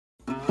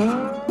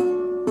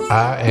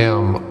I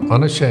am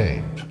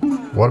unashamed.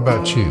 What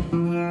about you?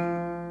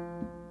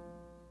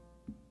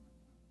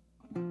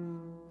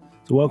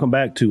 So welcome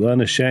back to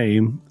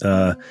Unashamed.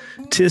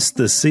 'Tis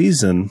the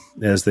season,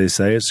 as they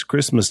say. It's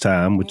Christmas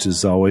time, which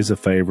is always a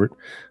favorite.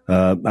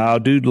 I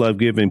do love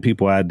giving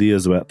people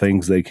ideas about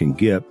things they can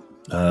get.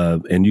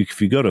 And if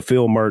you go to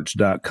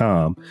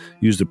philmerch.com,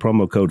 use the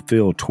promo code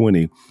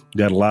Phil20.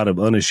 Got a lot of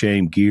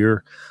Unashamed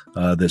gear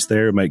that's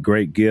there. Make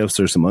great gifts.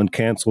 There's some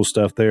uncanceled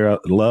stuff there.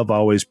 Love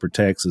Always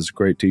Protects is a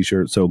great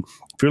t-shirt. So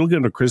if you're looking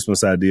at a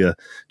Christmas idea,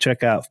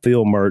 check out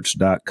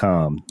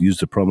philmerch.com. Use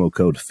the promo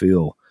code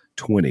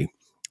Phil20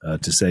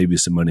 to save you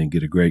some money and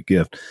get a great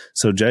gift.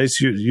 So, Jase,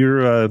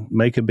 you're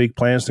making big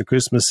plans for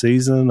Christmas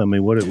season. I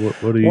mean, what are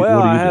you?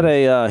 Well, I had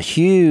doing? a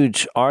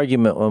huge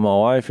argument with my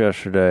wife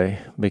yesterday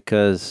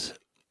because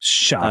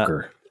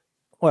Shocker.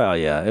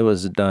 Yeah, it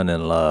was done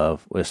in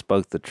love. We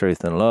spoke the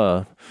truth in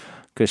love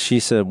because she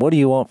said, "What do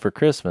you want for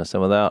Christmas?"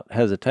 And without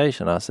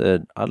hesitation, I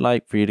said, "I'd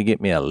like for you to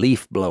get me a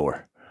leaf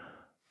blower."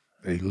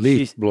 A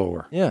leaf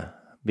blower. Yeah,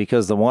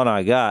 because the one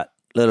I got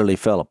literally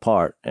fell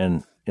apart,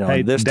 and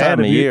Hey, this Dad, time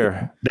of year.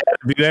 Dad,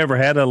 have you ever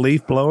had a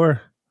leaf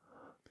blower?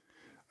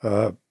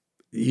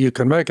 You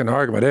can make an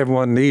argument.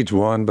 Everyone needs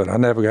one, but I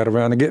never got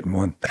around to getting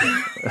one.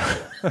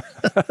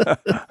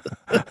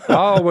 I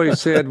always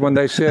said, when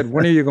they said,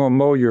 "When are you going to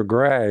mow your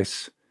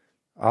grass?"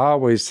 I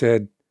always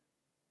said,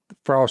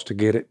 "Frost to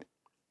get it."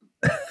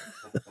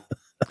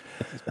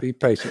 Just be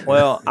patient.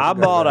 Well, I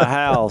bought a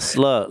house.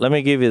 Look, let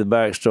me give you the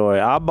backstory.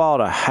 I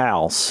bought a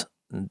house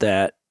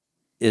that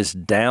is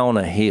down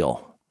a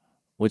hill,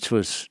 which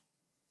was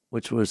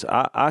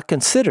I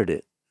considered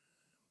it.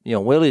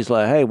 Willie's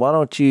like, "Hey, why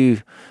don't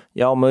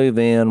y'all move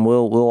in?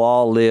 We'll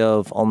all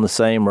live on the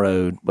same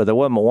road." But there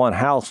wasn't one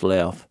house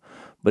left,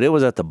 but it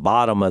was at the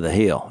bottom of the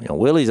hill.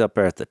 Willie's up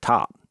there at the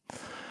top.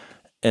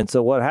 And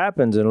so what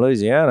happens in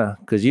Louisiana,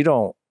 because you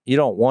don't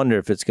wonder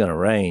if it's going to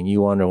rain,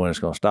 you wonder when it's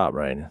going to stop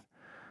raining.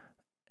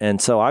 And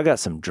so I got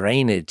some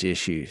drainage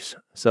issues.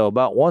 So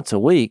about once a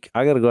week,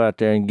 I got to go out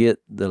there and get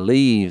the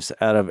leaves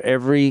out of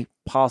every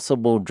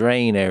possible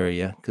drain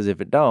area, because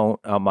if it don't,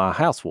 my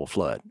house will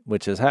flood,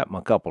 which has happened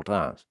a couple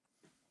times.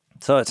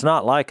 So it's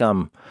not like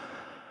I'm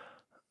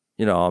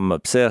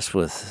obsessed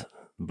with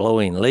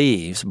blowing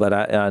leaves, but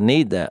I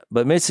need that.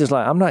 But Mitzi's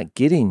like, "I'm not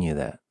getting you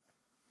that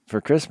for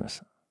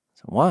Christmas."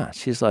 So why?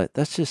 She's like,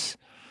 "That's just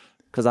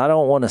because I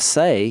don't want to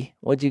say,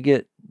 'What'd you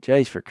get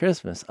Jase for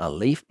Christmas? A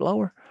leaf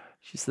blower?'"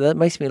 She said, "That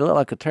makes me look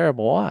like a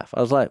terrible wife." I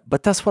was like,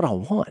 "But that's what I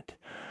want."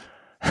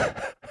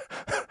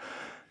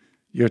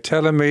 You're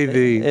telling me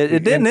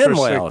it didn't end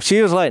well.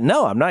 She was like,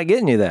 "No, I'm not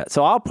getting you that."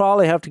 So I'll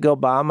probably have to go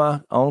buy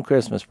my own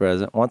Christmas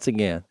present once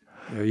again.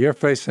 You're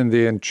facing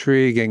the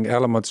intriguing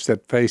elements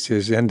that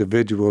faces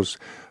individuals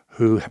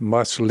who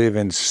must live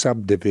in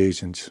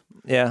subdivisions.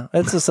 Yeah,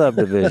 it's a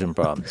subdivision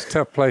problem. It's a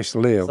tough place to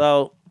live.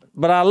 So,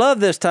 but I love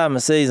this time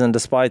of season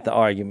despite the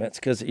arguments,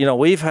 because,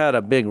 we've had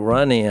a big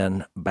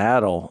run-in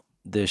battle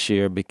this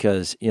year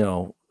because,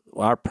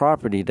 our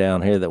property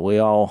down here that we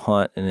all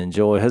hunt and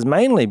enjoy has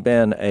mainly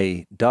been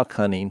a duck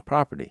hunting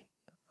property.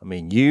 I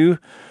mean, you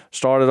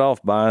started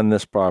off buying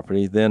this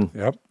property, then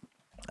Yep.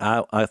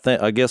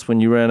 I guess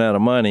when you ran out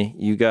of money,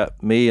 you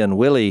got me and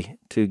Willie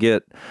to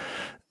get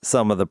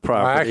some of the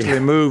property. I actually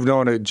moved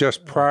on it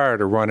just prior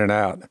to running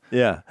out.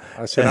 Yeah.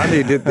 I said, I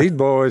need these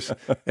boys,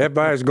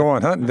 everybody's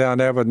going hunting down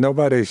there, but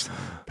nobody's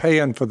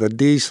paying for the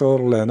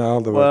diesel and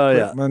all the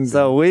equipment. Yeah.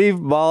 So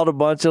we've bought a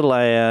bunch of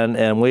land,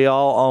 and we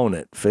all own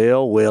it,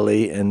 Phil,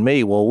 Willie, and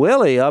me. Well,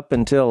 Willie, up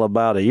until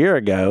about a year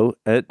ago,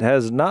 it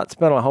has not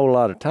spent a whole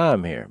lot of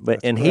time here.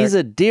 He's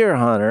a deer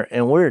hunter,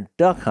 and we're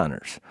duck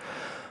hunters.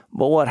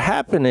 But what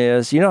happened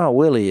is, you know how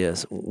Willie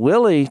is.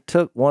 Willie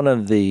took one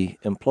of the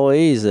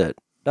employees at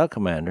Duck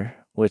Commander,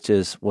 which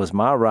was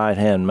my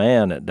right-hand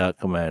man at Duck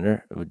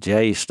Commander,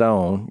 Jay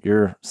Stone,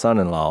 your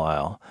son-in-law,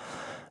 Al,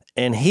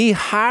 and he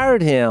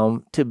hired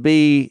him to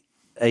be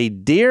a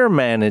deer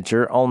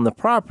manager on the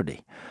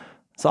property.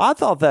 So I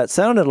thought that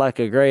sounded like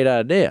a great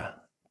idea.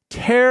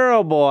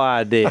 Terrible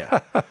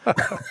idea.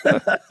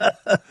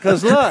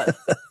 Because look,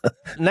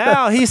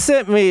 now he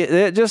sent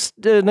me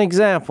just an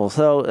example.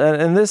 So,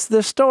 and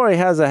this story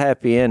has a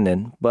happy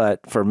ending,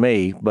 but for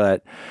me,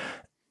 but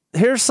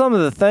here's some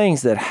of the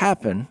things that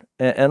happen.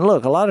 And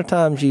look, a lot of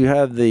times you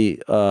have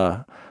the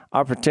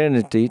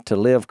opportunity to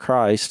live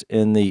Christ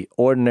in the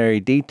ordinary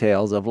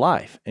details of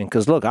life. And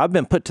because look, I've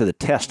been put to the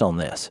test on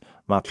this.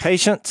 My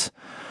patience,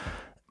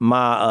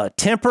 my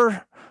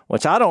temper,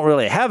 which I don't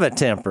really have a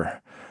temper.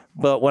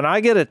 But when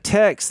I get a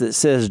text that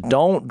says,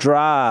 "Don't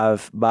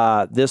drive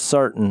by this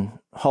certain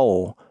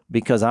hole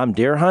because I'm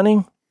deer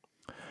hunting,"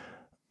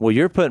 well,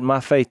 you're putting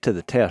my faith to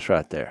the test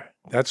right there.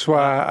 That's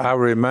why I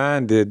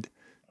reminded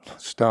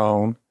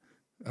Stone,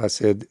 I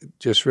said,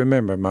 just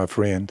remember, my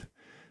friend,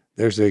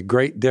 there's a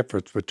great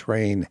difference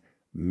between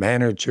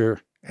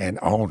manager and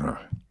owner.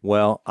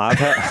 Well, I've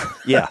had,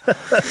 yeah.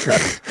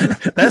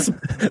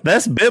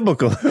 That's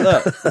biblical.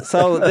 Look,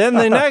 so then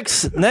the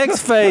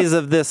next phase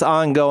of this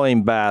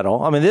ongoing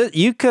battle, I mean,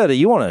 you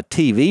want a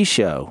TV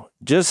show.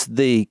 just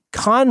the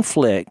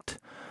conflict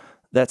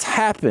that's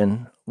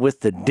happened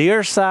with the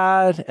deer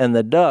side and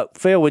the duck.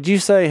 Phil, would you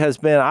say has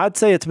been, I'd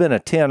say it's been a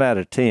 10 out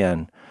of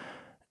 10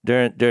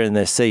 during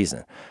this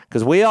season.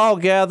 Because we all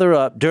gather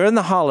up during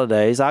the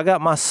holidays. I got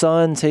my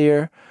sons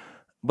here,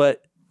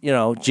 but,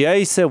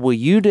 Jay said, well,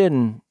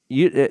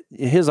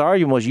 his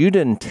argument was, you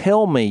didn't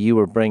tell me you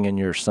were bringing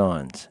your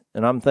sons.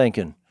 And I'm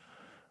thinking,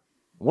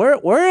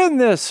 where in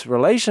this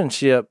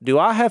relationship do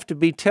I have to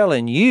be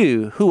telling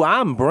you who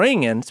I'm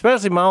bringing,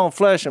 especially my own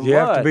flesh and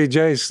blood?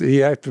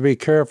 You have to be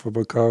careful,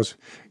 because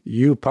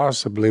you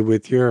possibly,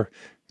 with your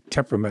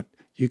temperament,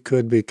 you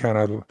could be kind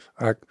of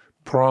like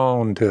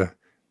prone to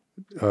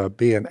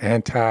being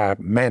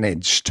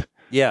anti-managed.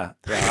 Yeah,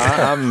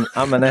 I'm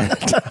an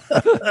anti.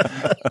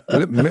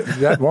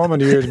 That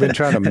woman of yours has been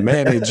trying to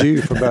manage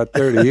you for about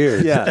 30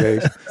 years. Yeah. Okay?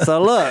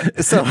 So look,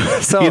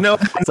 so you know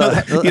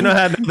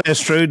how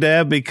that's true,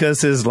 Dad,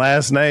 because his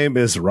last name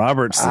is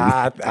Robertson.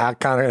 I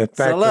kind of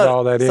factored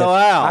all that in. So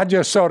Al, I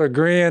just sort of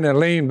grinned and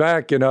leaned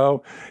back, and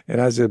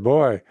I said,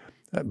 boy,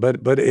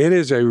 but it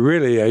is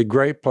really a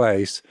great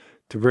place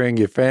to bring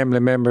your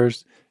family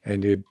members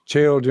and your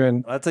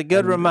children. That's a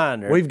good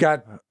reminder. We've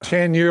got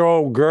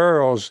 10-year-old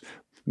girls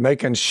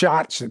making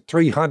shots at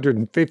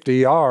 350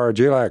 yards.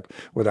 You're like,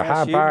 with a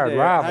high-powered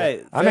rifle.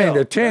 Hey,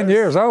 they're 10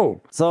 years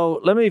old.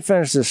 So let me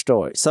finish this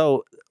story.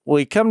 So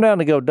we come down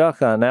to go duck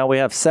hunt. Now we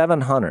have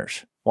 7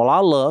 hunters. Well,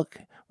 I look.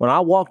 When I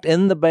walked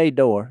in the bay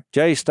door,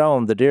 Jay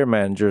Stone, the deer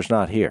manager, is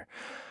not here.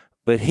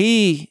 But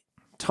he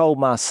told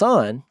my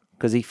son,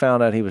 because he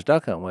found out he was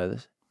duck hunting with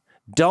us,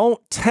 don't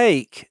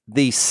take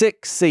the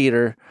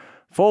 6-seater,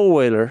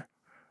 4-wheeler,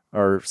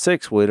 or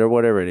 6-wheeler,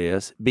 whatever it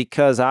is,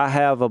 because I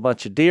have a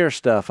bunch of deer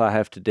stuff I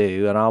have to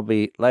do, and I'll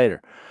be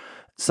later.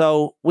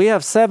 So we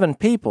have 7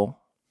 people.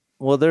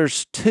 Well,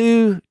 there's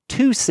 2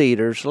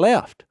 2-seaters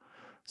left.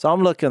 So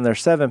I'm looking,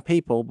 there's 7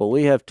 people, but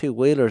we have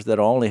 2-wheelers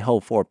that'll only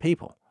hold 4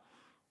 people.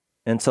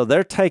 And so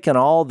they're taking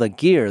all the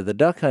gear, the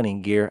duck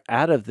hunting gear,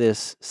 out of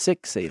this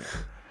 6-seater.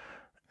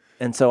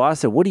 And so I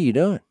said, what are you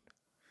doing?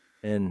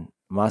 And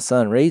my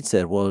son Reed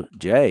said, well,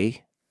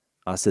 Jay,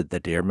 I said, the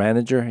deer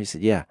manager? He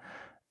said, yeah.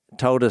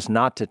 Told us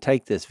not to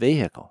take this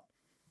vehicle.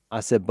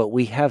 I said, but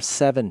we have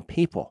 7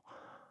 people.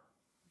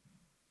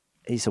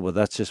 He said, well,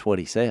 that's just what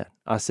he said.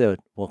 I said,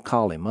 well,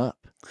 call him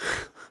up.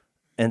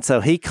 And so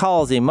he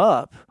calls him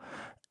up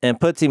and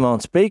puts him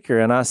on speaker.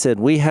 And I said,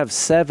 we have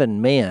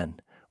 7 men.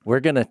 We're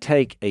going to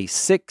take a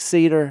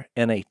 6-seater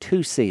and a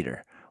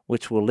 2-seater,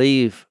 which will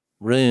leave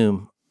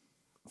room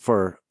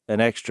for an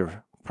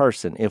extra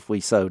person if we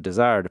so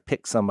desire to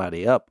pick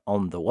somebody up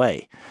on the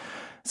way.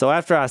 So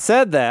after I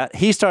said that,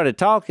 he started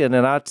talking,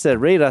 and I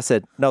said, Reed, I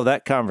said, no,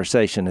 that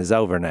conversation is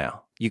over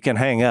now. You can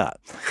hang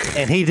up.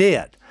 And he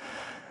did.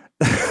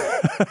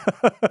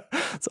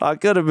 So I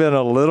could have been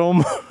a little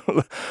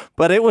more,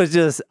 but it was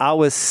just, I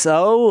was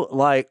so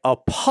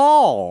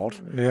appalled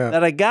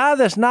that a guy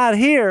that's not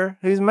here,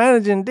 who's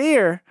managing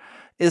deer,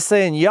 is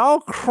saying,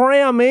 y'all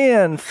cram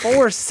in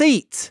 4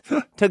 seats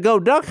to go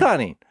duck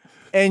hunting,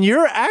 and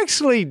you're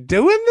actually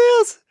doing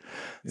this?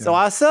 Yeah. So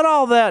I said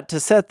all that to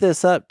set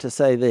this up to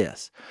say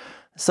this.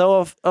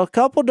 So a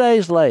couple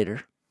days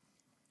later,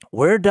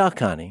 we're duck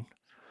hunting,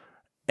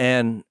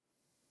 and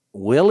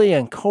Willie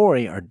and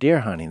Corey are deer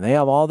hunting. They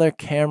have all their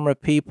camera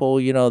people,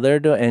 they're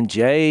doing, and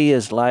Jay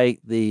is like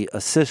the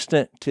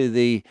assistant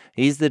to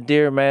he's the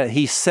deer man.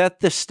 He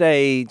set the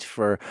stage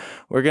for,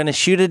 we're going to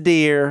shoot a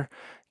deer.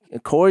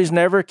 Corey's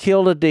never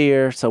killed a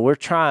deer, so we're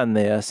trying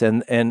this.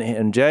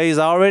 And Jay's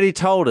already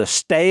told us,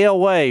 stay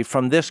away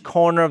from this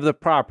corner of the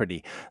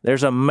property.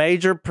 There's a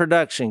major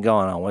production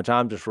going on, which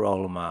I'm just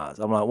rolling my eyes.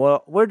 I'm like,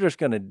 well, we're just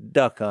going to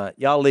duck hunt.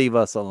 Y'all leave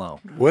us alone.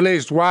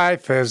 Willie's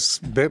wife has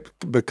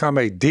become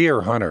a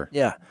deer hunter.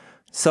 Yeah.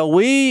 So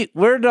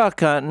we're duck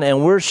hunting,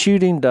 and we're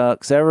shooting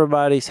ducks.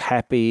 Everybody's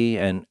happy,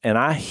 and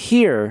I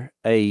hear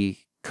a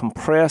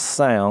compressed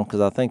sound, because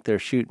I think they're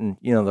shooting,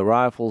 the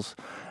rifles,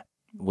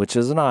 which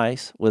is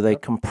nice, with a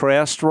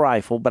compressed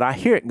rifle, but I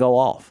hear it go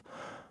off.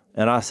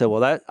 And I said,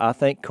 well, I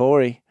think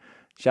Corey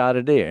shot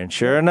a deer. And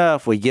sure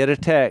enough, we get a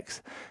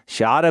text,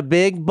 shot a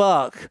big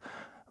buck,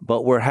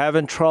 but we're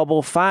having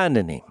trouble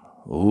finding him.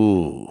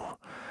 Ooh.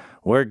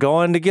 We're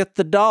going to get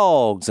the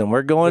dogs, and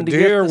we're going to get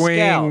the scouts. Deer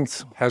Wing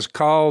has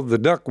called the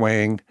duck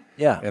wing,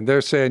 and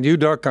they're saying, you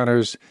duck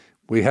hunters,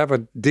 we have a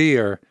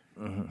deer,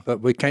 but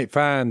we can't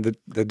find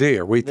the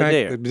deer. We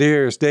think the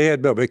deer is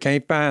dead, but we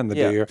can't find the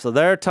deer. So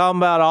they're talking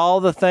about all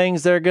the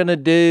things they're going to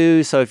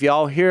do. So if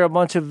y'all hear a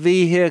bunch of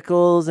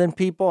vehicles and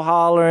people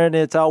hollering,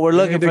 it's all, we're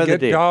looking for the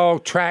deer.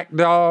 Track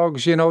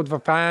dogs,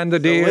 to find the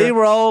deer. So we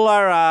roll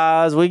our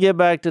eyes. We get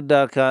back to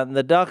duck hunting.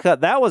 The duck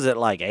hunt, that was at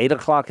 8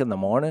 o'clock in the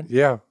morning.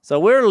 Yeah. So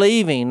we're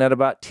leaving at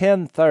about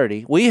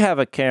 10:30. We have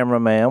a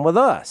cameraman with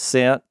us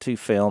sent to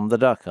film the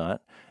duck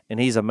hunt, and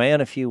he's a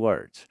man of few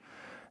words.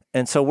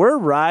 And so we're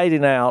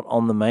riding out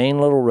on the main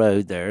little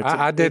road there.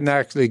 I didn't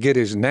actually get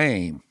his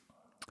name.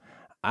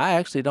 I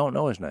actually don't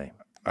know his name.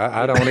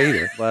 I don't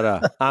either.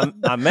 But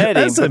I met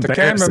him. But the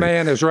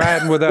cameraman is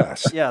riding with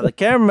us. Yeah, the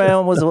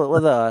cameraman was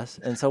with us,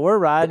 and so we're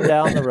riding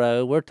down the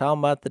road. We're talking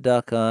about the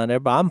duck hunt.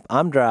 Everybody,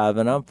 I'm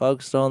driving. I'm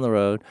focused on the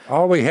road.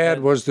 All we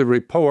had was the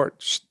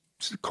report.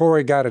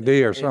 Corey got a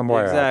deer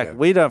somewhere. Exactly.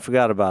 We done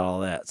forgot about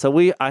all that.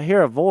 So I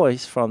hear a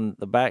voice from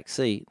the back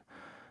seat,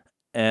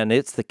 and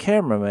it's the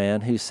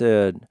cameraman who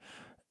said,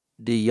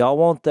 "Do y'all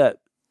want that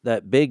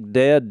big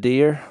dead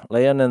deer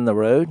laying in the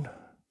road?"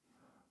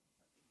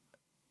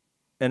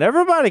 And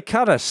everybody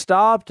kind of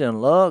stopped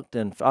and looked,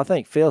 and I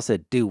think Phil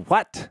said, "Do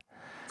what?"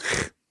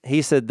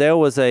 He said there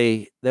was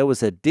a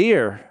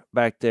deer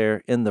back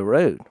there in the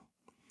road.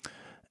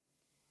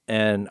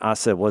 And I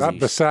said, "Was not he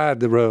beside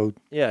the road?"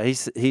 Yeah,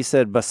 he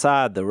said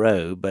beside the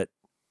road,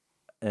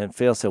 and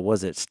Phil said,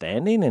 "Was it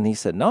standing?" And he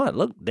said, "No, it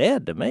looked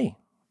dead to me."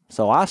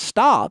 So I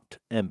stopped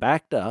and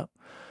backed up.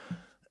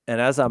 And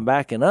as I'm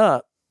backing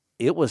up,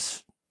 it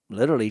was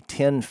literally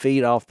 10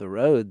 feet off the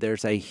road.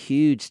 There's a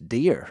huge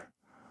deer.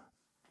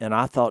 And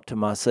I thought to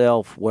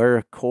myself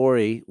where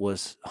Corey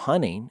was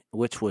hunting,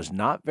 which was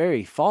not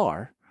very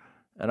far.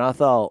 And I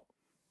thought,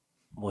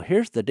 well,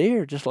 here's the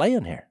deer just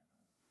laying here,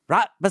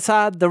 right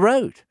beside the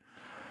road.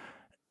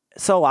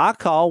 So I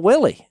call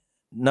Willie,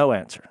 no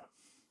answer.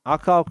 I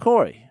call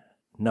Corey,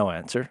 no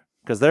answer,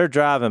 because they're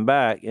driving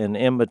back, and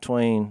in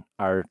between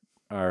our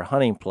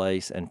hunting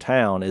place and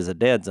town is a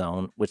dead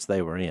zone, which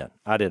they were in.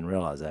 I didn't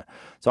realize that.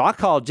 So I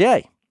called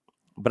Jay,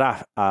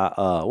 but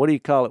I what do you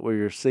call it where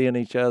you're seeing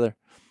each other?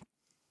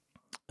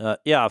 I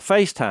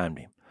FaceTimed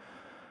him.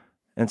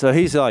 And so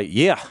he's like,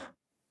 yeah.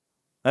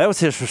 That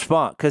was his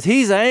response, because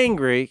he's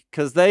angry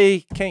because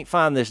they can't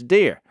find this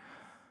deer.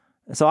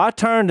 And so I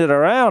turned it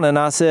around and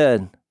I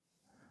said,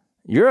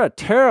 "You're a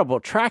terrible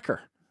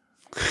tracker."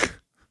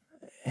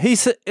 He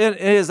said, and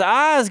his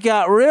eyes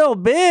got real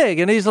big,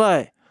 and he's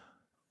like,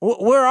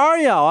 "Where are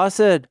y'all?" I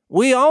said,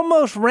 "We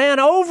almost ran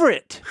over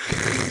it.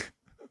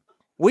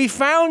 We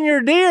found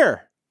your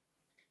deer,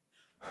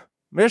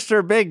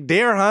 Mr. Big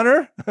Deer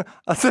Hunter."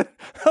 I said,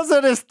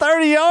 "It's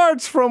 30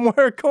 yards from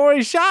where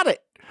Corey shot it."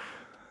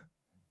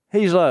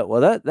 He's like,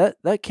 "Well,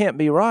 that can't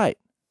be right."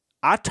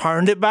 I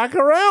turned it back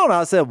around.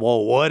 I said,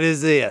 "Well, what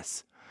is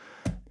this?"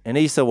 And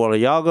he said, "Well, are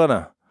y'all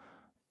gonna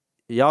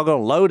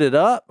load it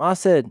up?" I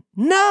said,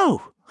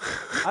 "No.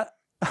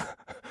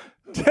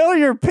 Tell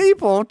your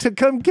people to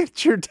come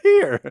get your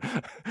deer.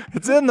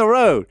 It's in the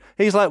road."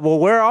 He's like, "Well,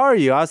 where are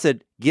you?" I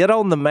said, "Get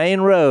on the main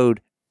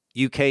road.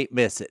 You can't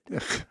miss it."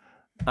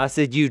 I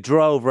said, "You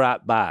drove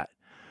right by it."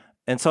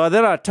 And so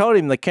then I told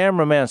him the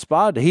cameraman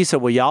spotted it. He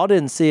said, "Well, y'all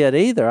didn't see it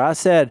either." I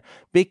said,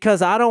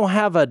 "Because I don't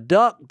have a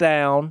duck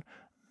down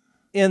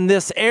in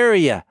this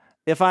area.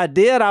 If I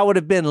did, I would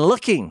have been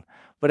looking.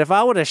 But if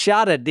I would have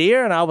shot a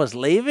deer and I was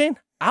leaving,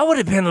 I would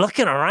have been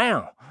looking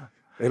around."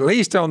 At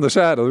least on the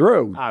side of the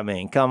road. I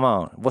mean, come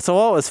on. Well, so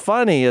what was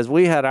funny is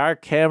we had our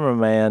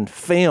cameraman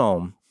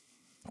film,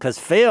 because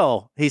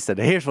Phil, he said,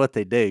 "Here's what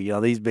they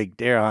do, these big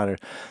deer hunters."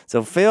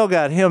 So Phil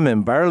got him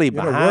and Burley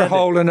behind we're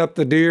holding up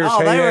the deer's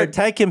head. They were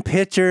taking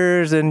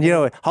pictures and,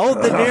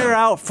 hold the deer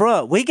out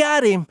front. We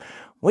got him.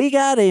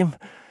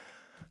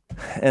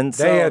 And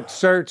so they had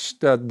searched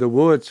the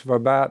woods for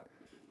about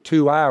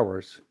 2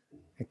 hours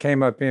and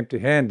came up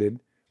empty-handed.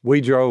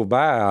 We drove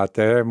by out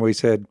there and we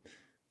said,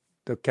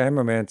 the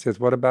cameraman says,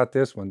 "What about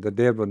this one, the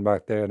dead one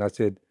back there?" And I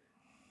said,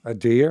 "A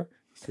deer?"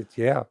 He said,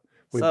 "Yeah."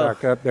 We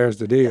back up, there's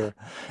the deer.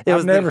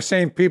 I've never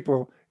seen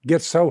people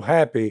get so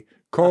happy.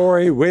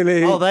 Corey,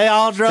 Willie. Oh, they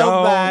all drove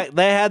Stone. back.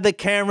 They had the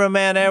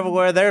cameraman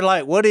everywhere. They're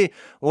like, what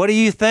do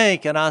you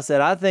think? And I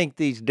said, "I think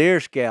these deer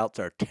scouts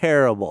are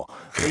terrible.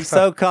 These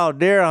so-called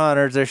deer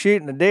hunters, they're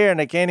shooting a deer and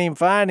they can't even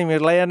find him.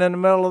 He's laying in the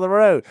middle of the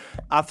road."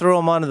 I threw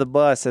him under the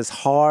bus as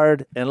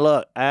hard. And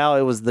look, Al,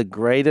 it was the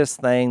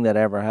greatest thing that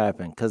ever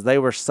happened, because they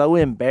were so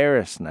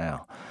embarrassed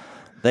now.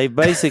 They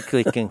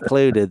basically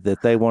concluded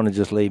that they want to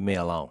just leave me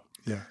alone.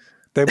 Yeah.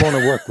 They want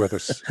to work with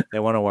us. They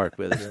want to work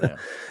with us now.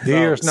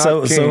 Deer's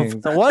not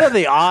king. So what are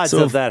the odds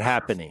of that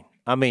happening?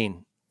 I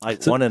mean,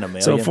 like 1 in a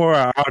million. So for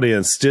our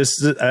audience,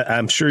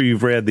 I'm sure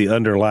you've read the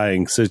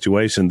underlying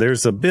situation.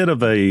 There's a bit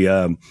of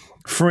a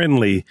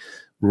friendly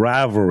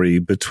rivalry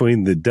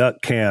between the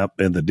duck camp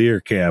and the deer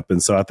camp.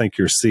 And so I think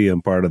you're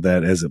seeing part of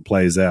that as it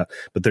plays out.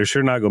 But they're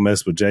sure not going to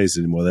mess with Jase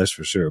anymore, that's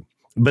for sure.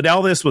 But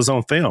all this was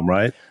on film,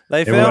 right?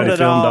 They filmed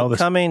it all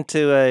coming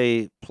to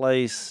a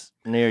place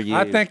near you.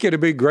 I think it'd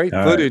be great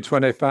footage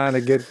when they finally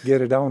get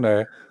it on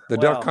there. The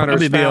duck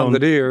hunters found the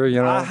deer,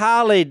 I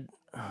highly,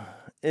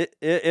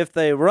 if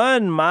they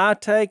run my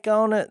take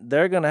on it,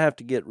 they're going to have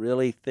to get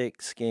really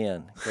thick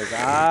skin, because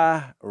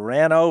I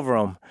ran over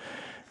them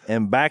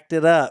and backed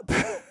it up,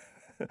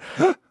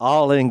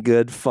 all in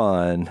good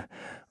fun.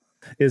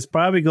 It's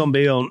probably going to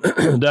be on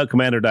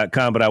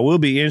duckcommander.com, but I will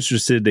be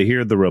interested to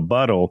hear the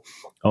rebuttal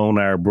on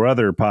our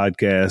brother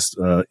podcast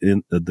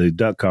in the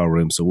Duck Call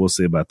Room. So we'll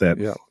see about that.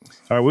 Yeah.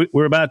 All right,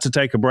 we're about to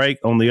take a break.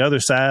 On the other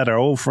side, our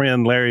old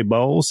friend Larry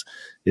Bowles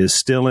is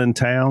still in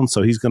town,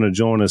 so he's going to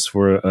join us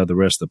for the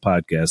rest of the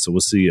podcast. So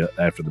we'll see you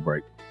after the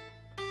break.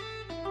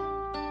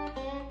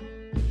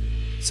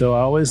 So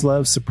I always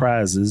love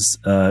surprises,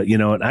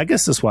 and I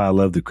guess that's why I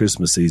love the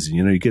Christmas season.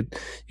 You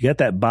got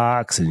that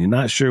box and you're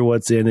not sure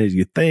what's in it.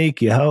 You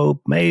think, you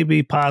hope,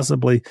 maybe,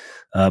 possibly,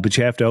 but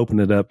you have to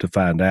open it up to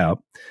find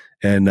out.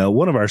 And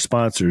one of our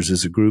sponsors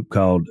is a group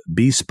called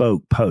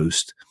Bespoke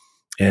Post,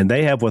 and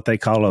they have what they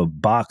call a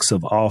Box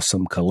of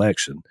Awesome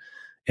collection.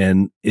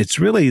 And it's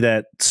really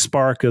that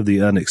spark of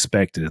the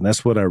unexpected. And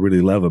that's what I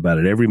really love about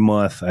it. Every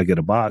month I get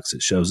a box.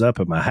 It shows up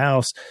at my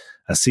house.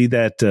 I see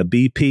that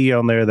BP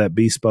on there, that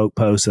Bespoke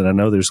Post, and I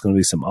know there's going to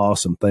be some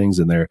awesome things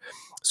in there.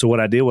 So what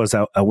I did was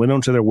I went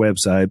onto their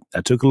website.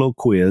 I took a little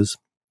quiz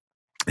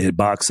at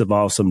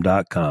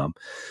boxofawesome.com.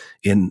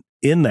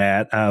 In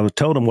that, I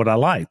told them what I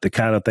liked, the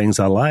kind of things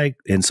I like.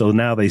 And so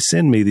now they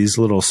send me these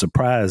little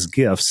surprise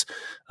gifts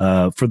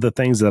for the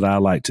things that I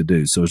like to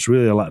do. So it's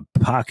really a lot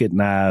pocket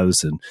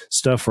knives and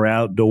stuff for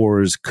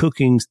outdoors.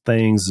 Cooking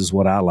things is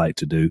what I like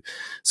to do.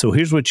 So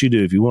here's what you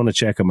do. If you want to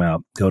check them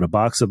out, go to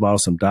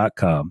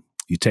boxofawesome.com.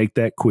 You take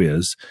that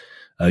quiz.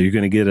 You're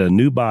going to get a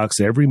new box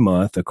every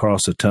month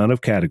across a ton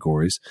of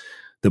categories.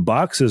 The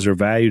boxes are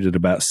valued at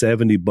about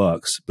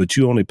 $70, but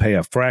you only pay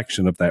a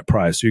fraction of that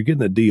price. So you're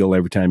getting a deal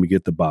every time you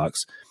get the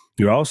box.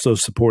 You're also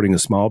supporting a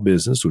small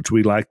business, which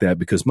we like that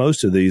because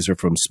most of these are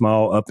from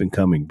small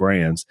up-and-coming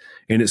brands,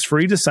 and it's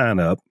free to sign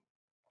up.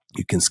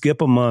 You can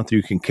skip a month.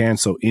 You can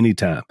cancel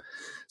anytime.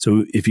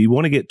 So if you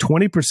want to get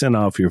 20%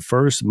 off your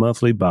first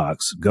monthly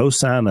box, go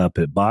sign up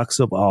at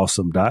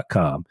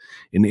boxofawesome.com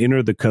and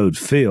enter the code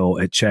PHIL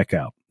at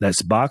checkout.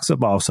 That's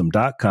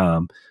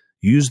boxofawesome.com.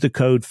 Use the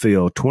code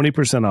PHIL,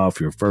 20%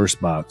 off your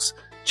first box.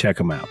 Check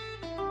them out.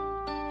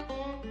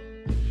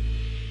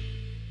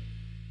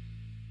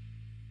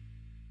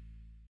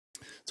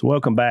 So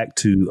welcome back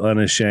to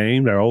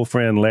Unashamed. Our old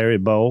friend Larry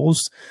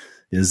Bowles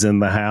is in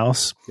the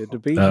house. Good to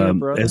be here,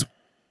 brother.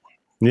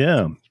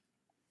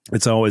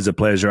 It's always a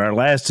pleasure. Our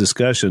last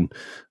discussion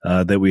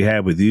that we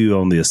had with you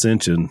on the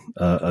ascension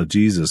of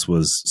Jesus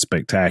was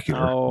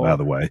spectacular, by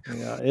the way.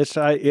 Yeah,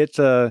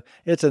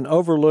 it's an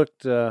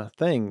overlooked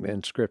thing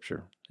in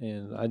Scripture,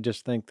 and I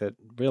just think that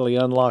really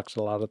unlocks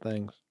a lot of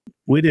things.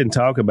 We didn't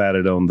talk about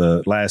it on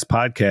the last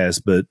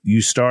podcast, but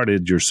you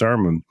started your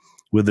sermon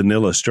with an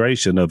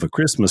illustration of a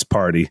Christmas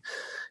party,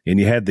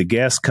 and you had the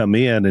guests come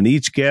in, and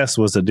each guest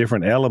was a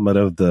different element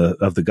of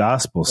the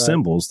gospel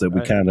symbols that we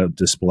kind of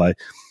display.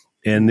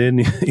 And then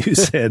you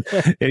said,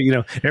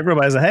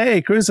 everybody's like,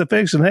 hey,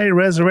 crucifixion, hey,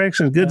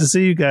 resurrection, good to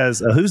see you guys.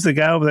 Who's the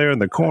guy over there in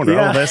the corner?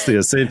 Yeah. Oh, that's the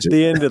ascension.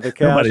 The end of the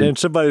couch. And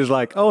somebody's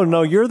like, oh,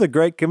 no, you're the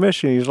Great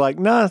Commission. He's like,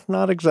 no,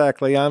 not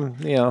exactly. I'm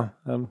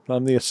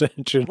the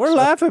ascension. We're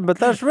laughing, but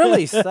that's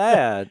really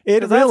sad.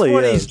 It really is. That's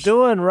what is. he's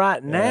doing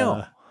right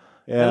now.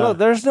 Yeah. And look,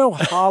 there's no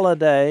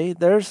holiday.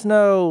 There's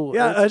no.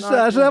 Yeah,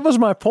 that was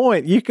my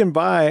point. You can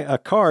buy a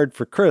card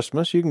for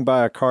Christmas. You can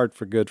buy a card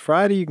for Good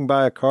Friday. You can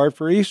buy a card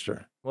for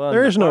Easter. Well,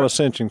 there is no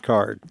ascension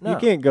card. No. You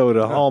can't go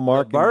to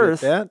Hallmark and get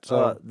that.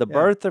 So, the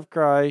birth of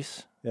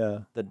Christ,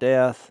 the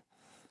death,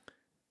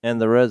 and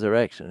the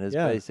resurrection is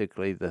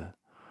basically the.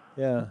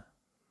 Yeah.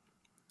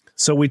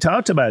 So we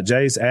talked about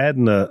Jase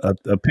adding a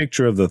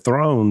picture of the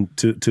throne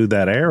to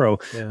that arrow.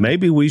 Yeah.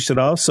 Maybe we should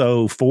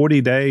also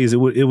 40 days. It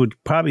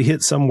would probably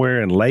hit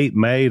somewhere in late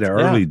May to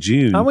early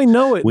June. We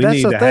know it.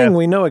 That's the thing.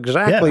 We know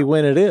exactly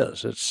when it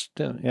is. It's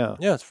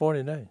it's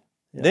 40 days.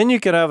 Yeah. Then you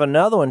could have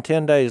another one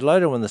 10 days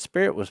later when the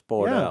Spirit was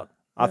poured out.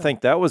 I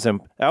think that was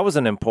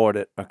an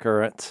important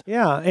occurrence.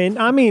 Yeah, and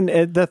I mean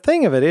the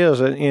thing of it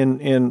is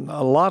in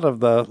a lot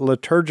of the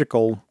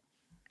liturgical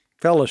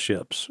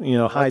fellowships,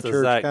 high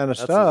church kind of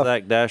stuff. That's a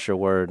Zach Dasher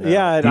word. Now.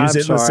 Yeah, I'm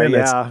sorry.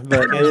 Yeah,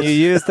 but can you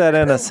use that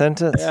in a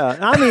sentence? Yeah,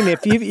 I mean,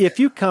 if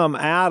you come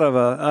out of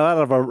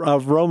a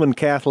Roman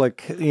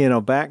Catholic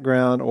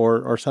background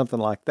or something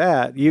like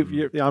that,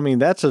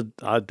 that's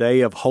a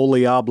day of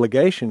holy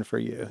obligation for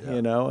you,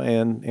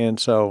 and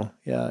so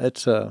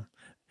it's Well,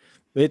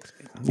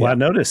 I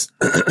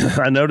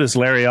noticed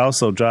Larry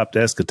also dropped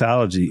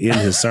eschatology in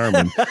his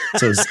sermon.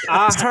 So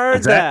I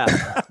heard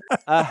that.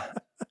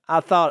 I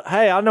thought,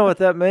 hey, I know what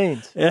that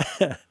means.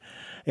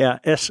 Yeah,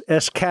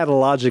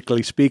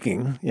 eschatologically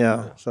speaking,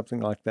 something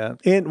like that.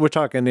 And we're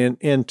talking in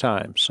end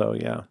times, so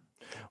yeah.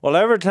 Well,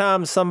 every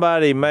time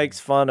somebody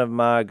makes fun of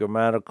my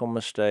grammatical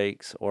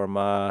mistakes or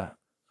my,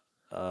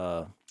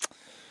 what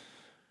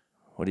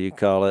do you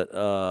call it?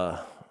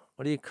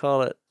 What do you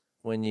call it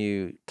when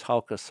you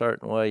talk a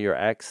certain way, your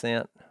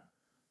accent?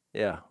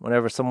 Yeah,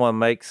 whenever someone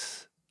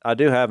makes, I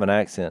do have an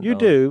accent. You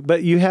do,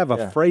 but you have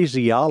a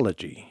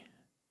phraseology.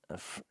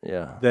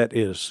 That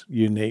is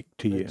unique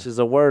to you. Which is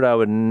a word I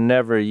would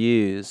never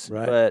use.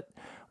 Right. But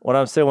what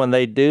I'm saying, when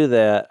they do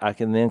that, I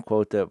can then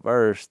quote that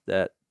verse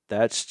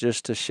that's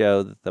just to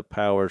show that the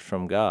power is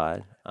from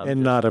God.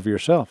 Not of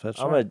yourself.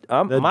 That's right. The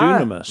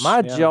dunamis.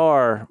 My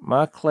jar,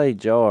 my clay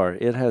jar,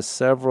 it has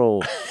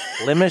several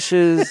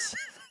blemishes,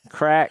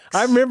 cracks.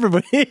 I remember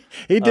when he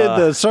did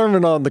the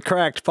sermon on the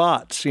cracked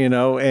pots, and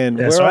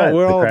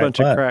we're all a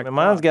bunch of cracked pots.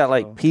 Mine's got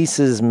like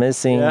pieces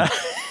missing. Yeah.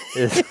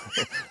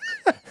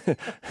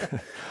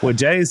 Well,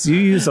 Jace, you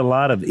use a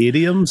lot of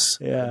idioms,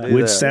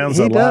 which sounds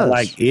a lot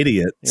like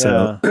idiot.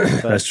 So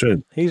that's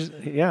true.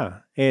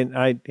 Well,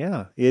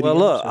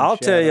 look, I'll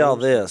tell y'all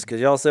this, because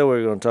y'all said we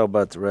were going to talk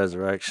about the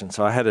resurrection.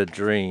 So I had a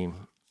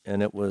dream,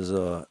 and it was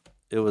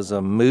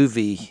a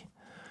movie.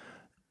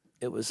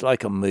 It was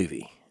like a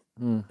movie,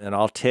 and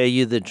I'll tell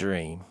you the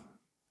dream,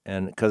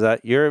 and because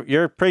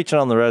you're preaching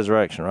on the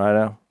resurrection right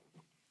now.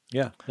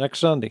 Yeah, next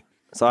Sunday.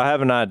 So I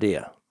have an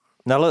idea.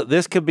 Now, look,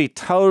 this could be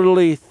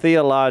totally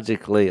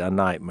theologically a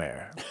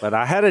nightmare, but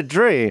I had a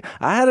dream.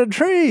 I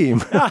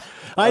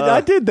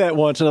did that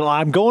once, and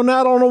I'm going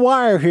out on a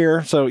wire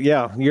here. So,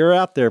 yeah, you're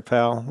out there,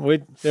 pal.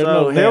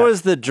 Here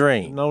was the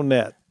dream. No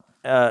net.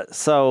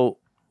 So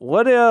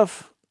what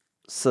if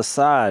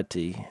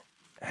society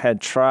had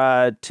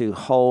tried to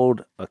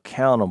hold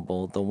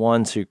accountable the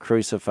ones who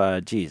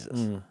crucified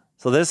Jesus?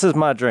 So this is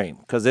my dream,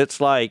 because it's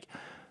like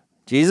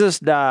Jesus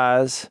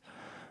dies,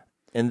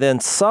 and then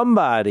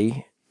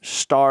somebody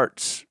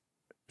starts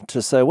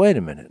to say, wait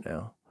a minute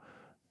now,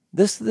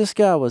 this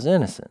guy was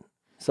innocent.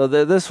 So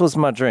this was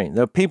my dream.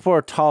 The people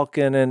are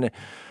talking, and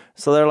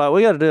so they're like,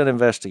 we got to do an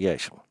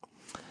investigation.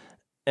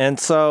 And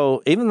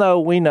so even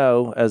though we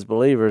know as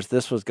believers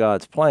this was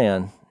God's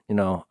plan,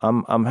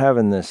 I'm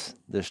having this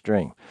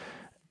dream.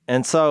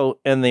 And so,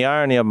 and the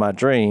irony of my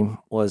dream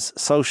was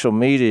social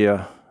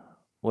media.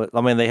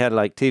 They had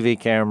like TV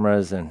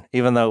cameras, and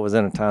even though it was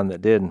in a time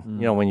that didn't,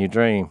 when you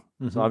dream.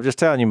 So I'm just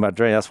telling you my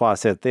dream. That's why I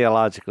said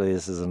theologically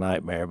this is a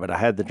nightmare, but I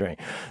had the dream.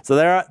 So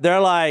they're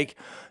like,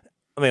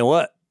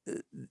 what?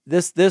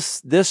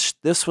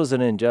 This was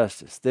an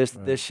injustice.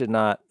 This should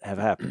not have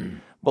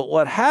happened. But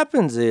what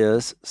happens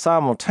is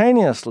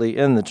simultaneously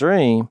in the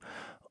dream,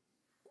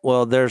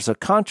 well, there's a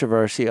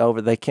controversy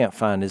over they can't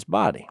find his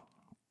body.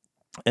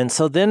 And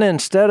so then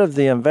instead of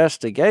the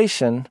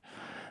investigation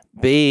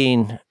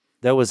being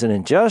there was an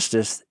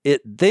injustice,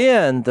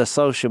 then the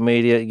social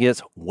media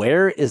gets,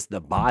 where is the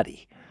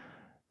body?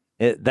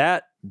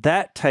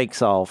 That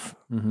takes off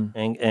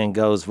and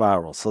goes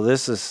viral. So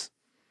this is,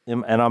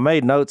 and I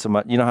made notes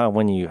about, how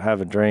when you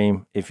have a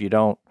dream, if you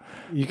don't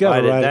you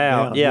gotta write it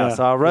down. Yeah,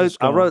 so I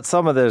wrote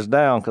some of this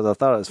down because I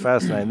thought it was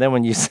fascinating. Then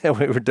when you said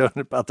we were doing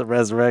it about the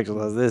resurrection,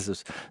 I was like, this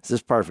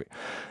is perfect.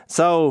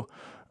 So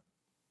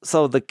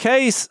the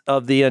case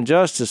of the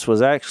injustice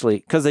was actually,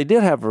 because they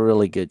did have a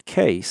really good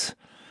case,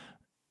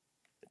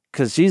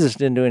 because Jesus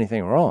didn't do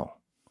anything wrong.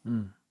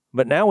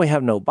 But now we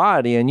have no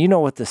body, and you know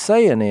what the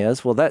saying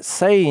is? Well, that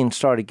saying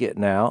started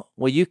getting out.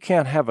 Well, you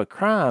can't have a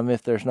crime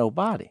if there's no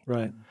body.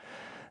 Right.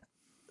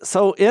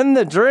 So in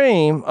the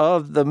dream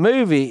of the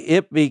movie,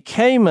 it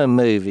became a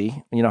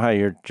movie. You know how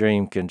your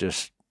dream can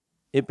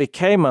it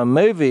became a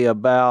movie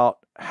about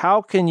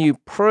how can you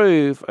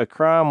prove a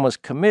crime was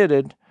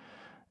committed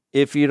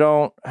if you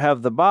don't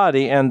have the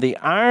body. And the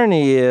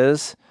irony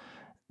is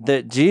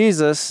that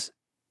Jesus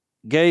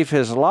gave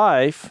his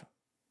life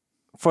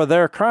for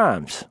their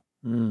crimes.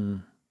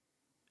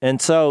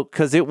 And so,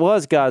 because it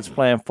was God's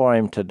plan for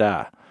him to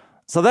die.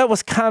 So that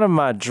was kind of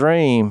my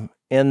dream,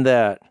 in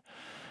that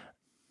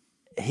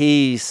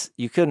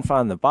you couldn't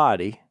find the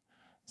body,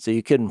 so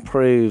you couldn't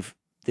prove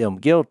them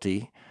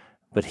guilty,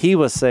 but he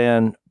was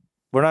saying,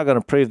 we're not going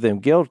to prove them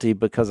guilty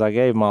because I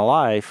gave my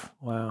life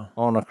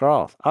on a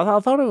cross. I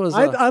thought it was...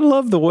 I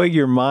love the way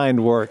your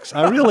mind works.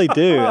 I really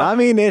do.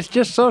 It's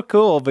just so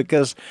cool,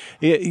 because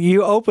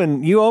you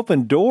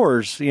open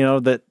doors,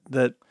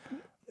 that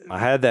I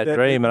had that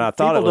dream, and I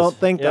thought it was... People don't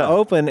think to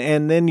open,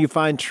 and then you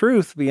find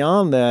truth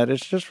beyond that.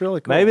 It's just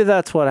really cool. Maybe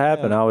that's what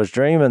happened. I was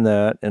dreaming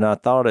that, and I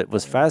thought it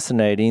was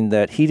fascinating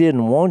that he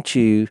didn't want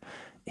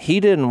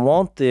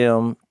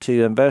them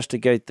to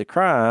investigate the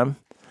crime,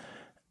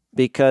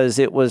 because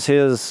it was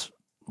his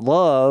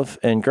love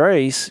and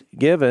grace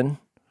given.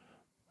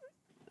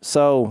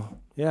 So,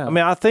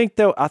 I think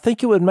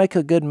it would make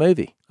a good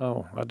movie.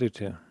 Oh, I do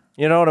too.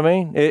 You know what I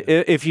mean?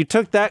 If you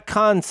took that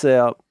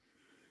concept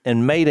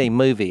and made a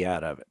movie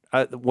out of it,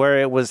 where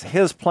it was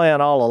his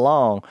plan all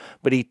along,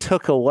 but he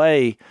took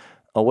away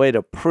a way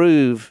to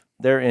prove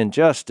their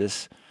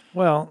injustice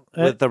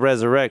with the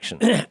resurrection.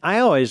 I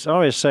always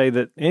say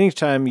that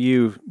anytime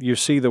you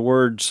see the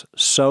words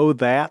 "so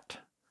that"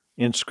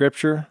 in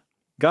Scripture,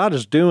 God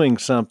is doing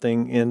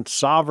something in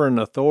sovereign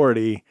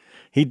authority.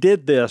 He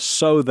did this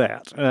so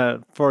that,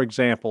 for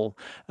example,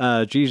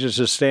 Jesus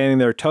is standing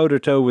there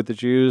toe-to-toe with the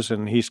Jews,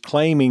 and he's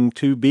claiming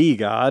to be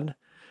God.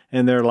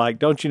 And they're like,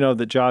 don't you know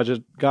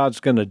that God's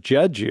going to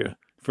judge you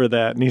for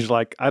that? And he's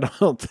like, I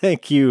don't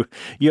think you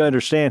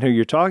understand who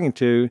you're talking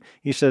to.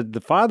 He said, the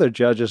Father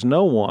judges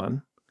no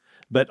one,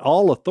 but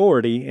all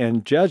authority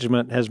and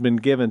judgment has been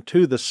given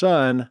to the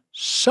Son,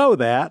 so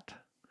that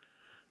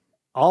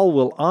all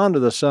will honor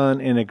the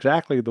Son in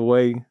exactly the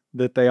way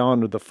that they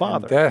honor the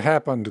Father. And that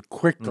happened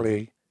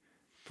quickly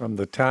from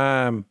the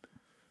time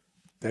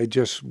they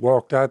just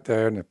walked out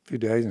there in a few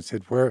days and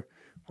said, where's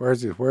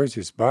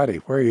his body?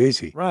 Where is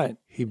he? Right.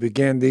 He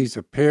began these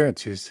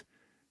appearances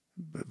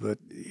But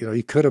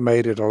he could have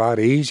made it a lot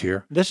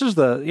easier. This is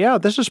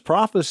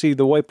prophecy,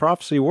 the way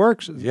prophecy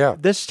works. Yeah.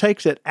 This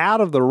takes it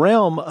out of the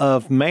realm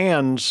of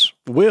man's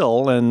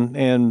will,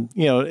 and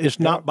it's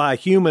not by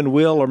human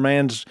will or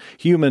man's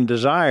human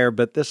desire,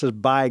 but this is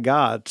by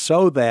God,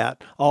 so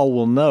that all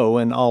will know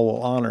and all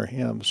will honor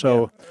him.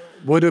 So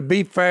would it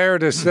be fair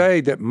to say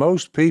that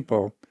most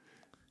people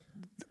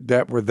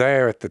that were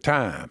there at the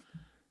time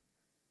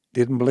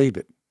didn't believe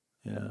it?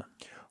 Yeah.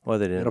 Well,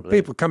 they didn't believe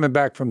people coming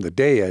back from the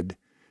dead,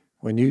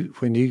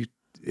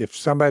 if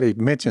somebody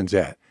mentions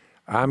that,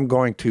 I'm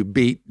going to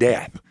beat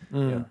death.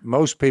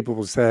 Most people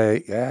will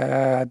say,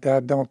 I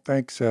don't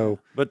think so.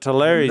 But to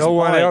Larry's no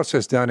one point, else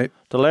has done it.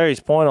 To Larry's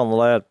point on the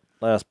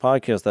last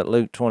podcast, that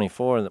Luke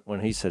 24, when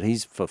he said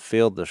he's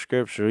fulfilled the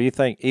scripture, you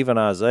think even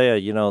Isaiah,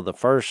 the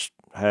first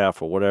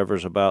half or whatever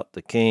is about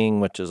the king,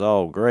 which is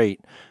all great.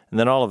 And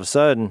then all of a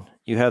sudden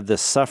you have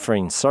this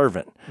suffering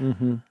servant.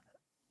 Mm-hmm.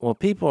 Well,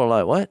 people are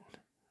like, what?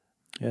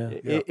 Yeah.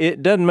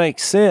 It doesn't make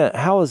sense.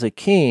 How is a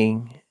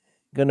king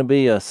going to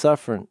be a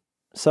suffering?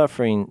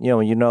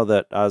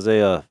 That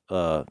Isaiah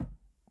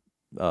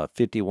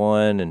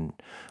 51, and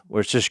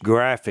where it's just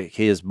graphic,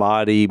 his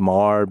body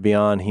marred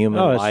beyond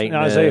human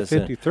likeness. Isaiah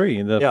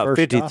 53, the first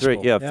 53,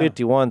 gospel.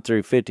 51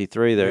 through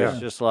 53. There, it's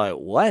just like,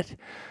 what?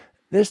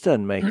 This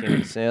doesn't make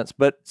any sense.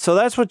 But so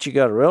that's what you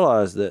got to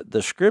realize, that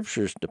the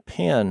scriptures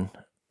depend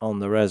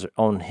on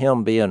on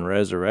him being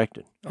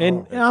resurrected.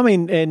 And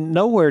and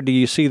nowhere do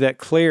you see that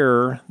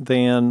clearer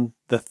than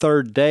the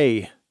third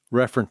day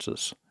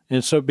references.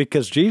 And so,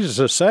 because Jesus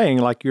is saying,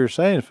 like you're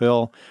saying,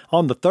 Phil,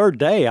 on the third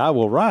day I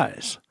will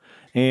rise.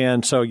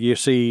 And so you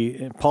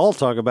see Paul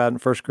talk about in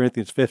 1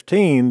 Corinthians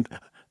 15,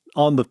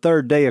 on the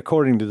third day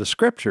according to the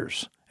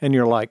scriptures. And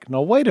you're like,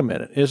 no, wait a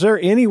minute. Is there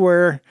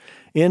anywhere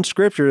in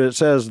scripture that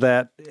says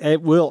that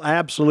it will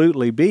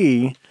absolutely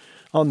be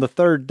on the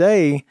third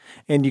day?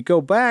 And you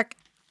go back,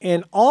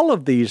 and all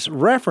of these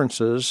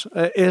references,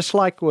 it's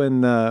like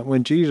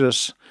when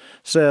Jesus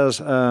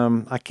says,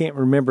 I can't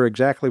remember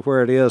exactly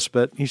where it is,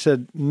 but he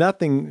said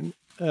nothing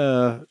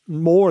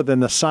more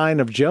than the sign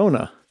of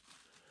Jonah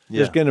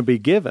is going to be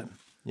given.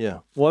 Yeah.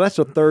 Well, that's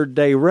a third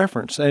day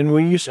reference. And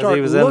when you start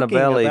looking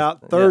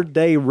about third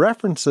day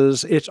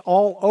references, it's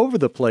all over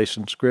the place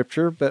in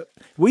Scripture. But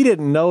we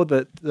didn't know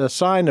that the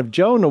sign of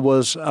Jonah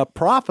was a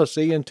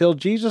prophecy until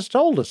Jesus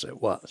told us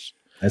it was.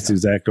 That's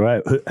exactly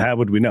right. How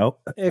would we know?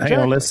 Exactly. Hang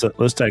on,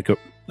 let's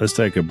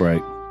take a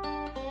break.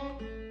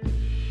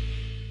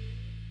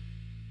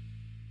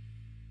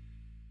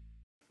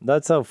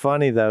 That's so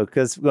funny, though,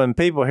 because when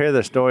people hear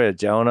the story of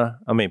Jonah,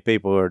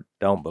 people who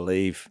don't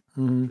believe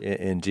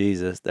in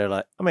Jesus, they're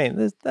like,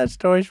 that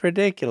story's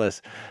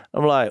ridiculous.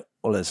 I'm like,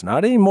 well, it's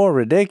not any more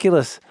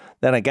ridiculous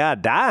than a guy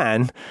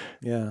dying.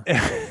 Yeah.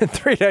 And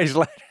 3 days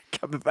later,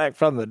 coming back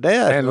from the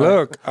dead. And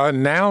look,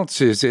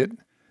 announces it.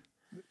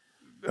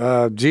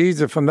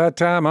 Jesus, from that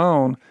time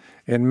on,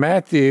 in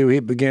Matthew,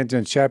 he begins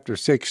in chapter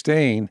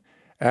 16,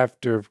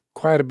 after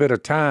quite a bit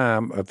of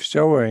time of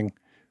showing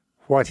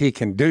what he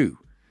can do.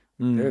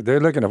 They're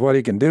looking at what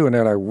he can do, and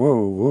they're like,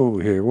 whoa,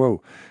 here,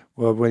 whoa.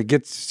 Well, when it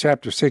gets to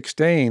chapter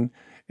 16,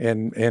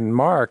 in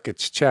Mark,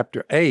 it's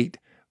chapter 8.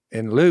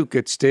 In Luke,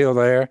 it's still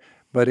there,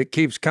 but it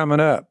keeps coming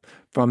up.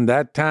 From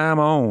that time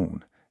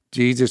on,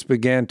 Jesus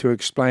began to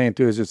explain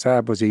to his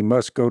disciples he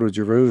must go to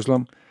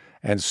Jerusalem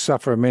and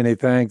suffer many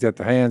things at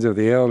the hands of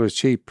the elders,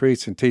 chief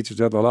priests, and teachers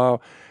of the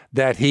law,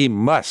 that he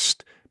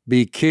must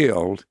be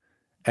killed,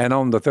 and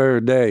on the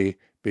third day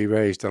be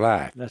raised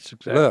alive. That's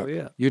exactly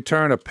it. You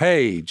turn a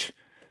page,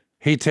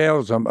 he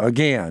tells them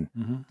again,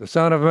 the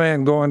Son of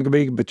Man going to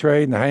be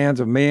betrayed in the hands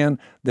of men,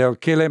 they'll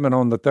kill him, and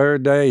on the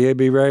third day he'll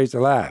be raised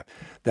alive.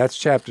 That's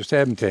chapter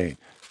 17.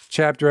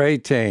 Chapter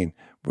 18,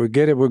 we're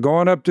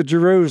going up to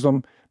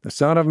Jerusalem, the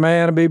Son of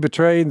Man will be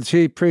betrayed, and the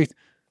chief priests,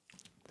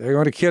 they're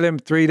going to kill him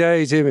 3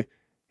 days.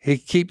 He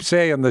keeps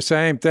saying the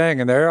same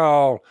thing, and they're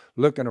all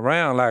looking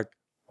around like,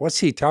 what's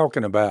he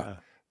talking about?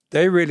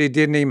 They really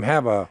didn't even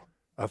have a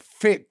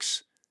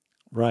fix.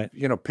 Right.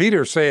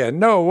 Peter said,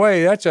 no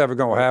way that's ever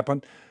going to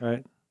happen.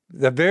 Right.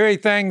 The very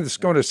thing that's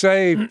going to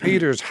save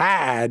Peter's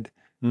hide,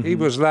 he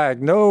was like,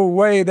 no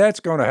way that's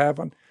going to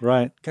happen.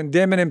 Right.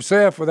 Condemning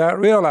himself without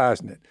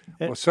realizing it.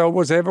 Well, so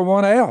was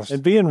everyone else.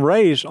 And being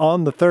raised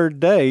on the third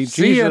day,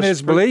 Seeing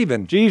is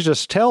believing.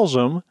 Jesus tells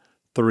them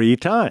 3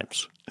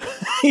 times.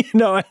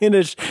 And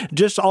it's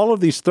just all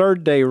of these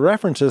third day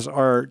references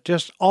are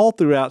just all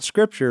throughout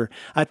Scripture.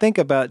 I think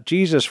about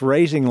Jesus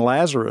raising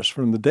Lazarus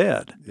from the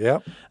dead.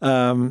 Yep.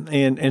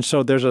 And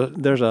so there's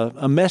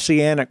a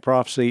messianic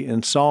prophecy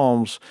in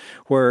Psalms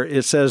where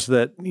it says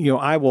that,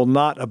 I will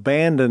not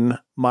abandon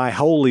my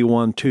Holy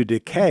One to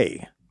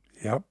decay.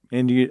 Yep.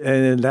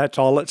 And that's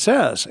all it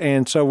says.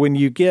 And so when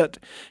you get,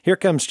 here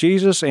comes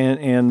Jesus,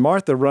 and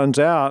Martha runs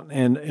out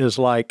and is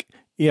like,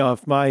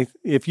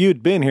 if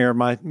you'd been here,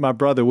 my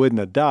brother wouldn't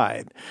have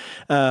died.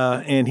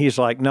 And he's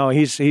like, no,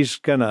 he's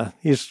gonna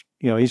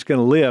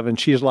live. And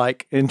she's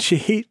like,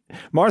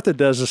 Martha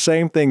does the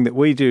same thing that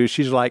we do.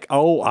 She's like,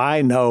 oh,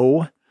 I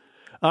know.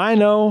 I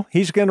know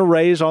he's going to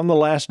raise on the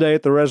last day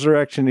at the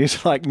resurrection.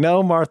 He's like,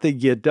 no, Martha,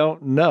 you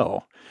don't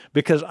know,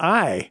 because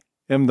I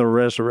am the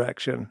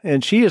resurrection.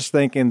 And she is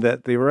thinking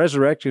that the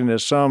resurrection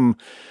is some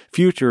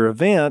future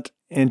event.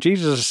 And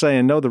Jesus is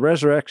saying, no, the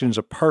resurrection is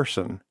a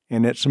person,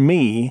 and it's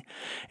me.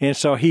 And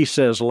so he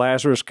says,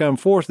 Lazarus, come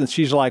forth. And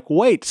she's like,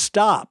 wait,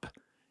 stop.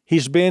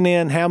 He's been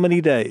in how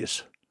many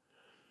days?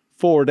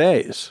 4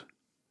 days.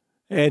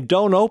 And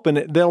don't open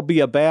it. There'll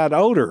be a bad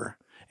odor.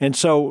 And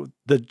so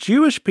the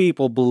Jewish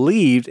people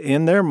believed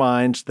in their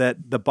minds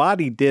that the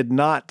body did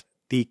not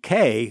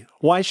decay.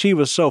 Why she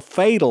was so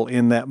fatal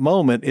in that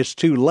moment, it's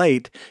too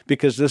late,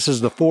 because this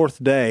is the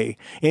 4th day.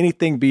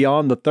 Anything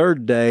beyond the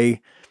 3rd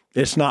day,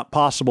 it's not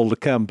possible to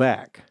come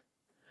back.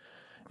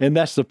 And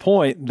that's the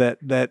point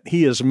that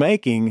he is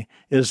making,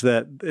 is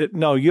that,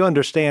 no, you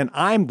understand,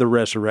 I'm the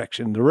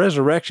resurrection. The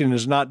resurrection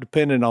is not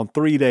dependent on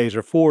 3 days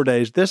or 4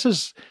 days. This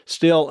is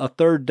still a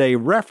 3rd day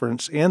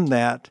reference in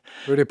that.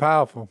 Pretty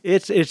powerful.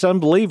 It's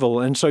unbelievable.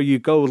 And so you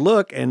go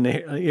look and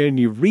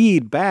you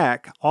read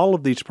back all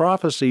of these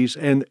prophecies,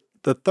 and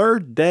the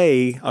 3rd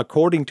day,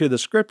 according to the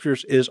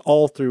Scriptures, is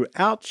all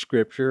throughout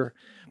Scripture.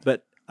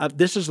 But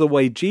this is the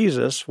way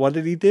Jesus, what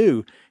did he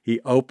do? He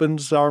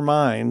opens our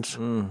minds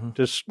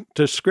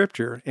to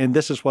Scripture, and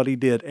this is what he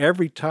did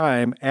every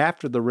time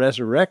after the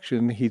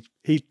resurrection.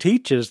 He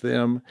teaches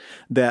them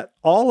that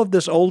all of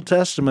this Old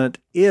Testament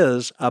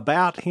is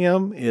about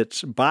him.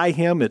 It's by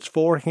him. It's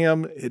for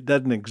him. It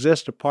doesn't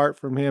exist apart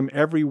from him.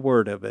 Every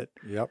word of it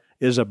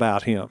is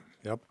about him.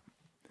 Yep.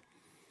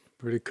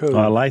 Pretty cool. Oh,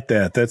 I like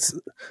that.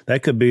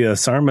 That could be a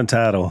sermon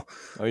title.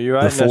 Are you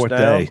writing the 4th this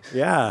down? day.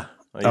 Yeah.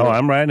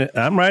 I'm writing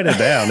it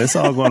down. It's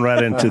all going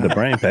right into the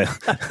brain pad.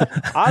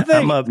 I think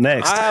I'm up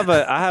next.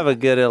 I have a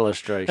good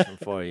illustration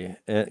for you,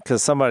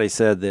 because somebody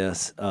said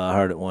this. I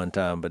heard it one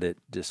time, but it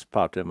just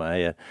popped in my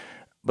head.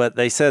 But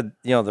they said,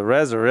 the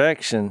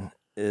resurrection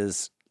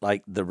is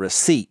like the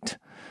receipt.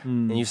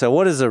 And you say,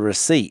 what is a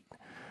receipt?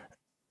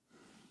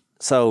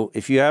 So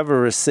if you have a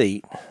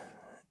receipt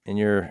and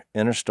you're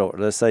in a store,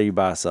 let's say you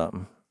buy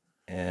something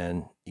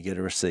and you get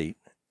a receipt,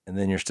 and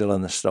then you're still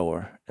in the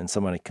store, and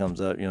somebody comes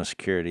up,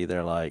 security,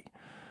 they're like,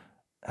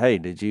 hey,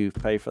 did you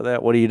pay for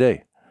that? What do?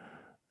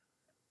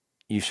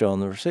 You show them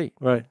the receipt.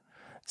 Right.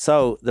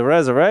 So the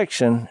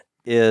resurrection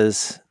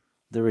is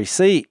the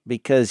receipt,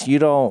 because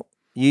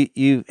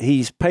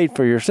he's paid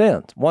for your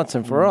sins once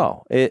and for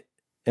all.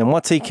 And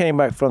once he came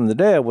back from the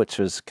dead, which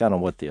was kind of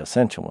what the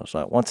ascension was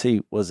like, once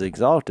he was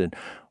exalted,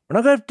 we're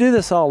not going to have to do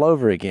this all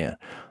over again.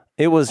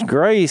 It was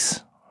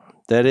grace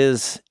that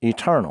is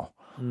eternal.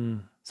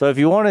 So if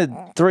you wanted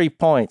 3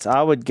 points,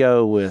 I would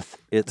go with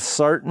it's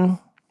certain,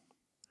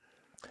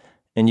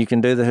 and you can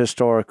do the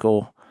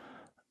historical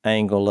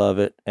angle of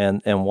it,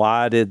 and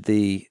why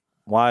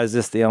is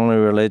this the only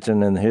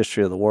religion in the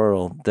history of the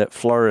world that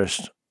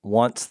flourished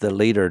once the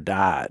leader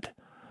died?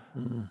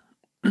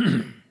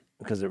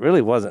 Because it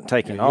really wasn't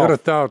taken off. You would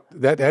have thought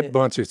that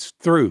bunch is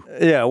through.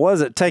 Yeah, it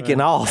wasn't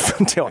taken off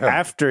until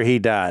after he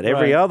died.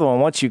 Every other one,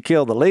 once you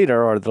kill the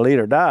leader or the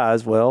leader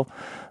dies, well,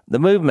 the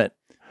movement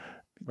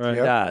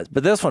dies.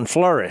 But this one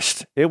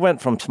flourished. It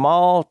went from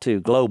small to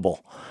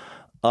global.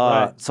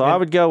 So I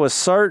would go with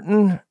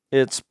certain.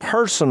 It's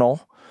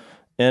personal,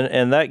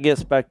 and that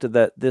gets back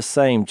to this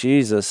same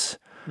Jesus.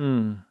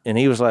 And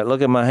he was like,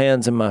 look at my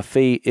hands and my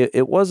feet.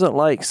 It wasn't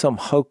like some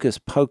hocus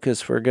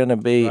pocus we're going to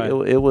be.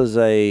 Right. It was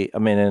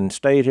and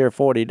stayed here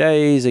 40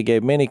 days. He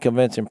gave many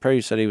convincing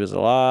proofs that he was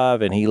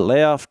alive, and he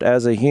left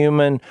as a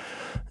human.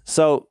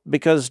 So,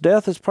 because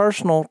death is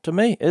personal to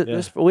me,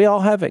 we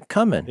all have it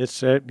coming.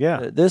 This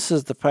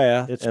is the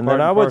path. And then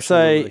I would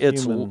say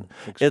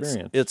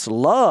it's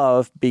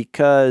love,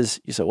 because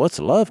you say, what's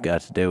love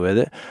got to do with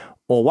it?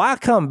 Well, why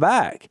come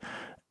back?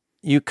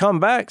 You come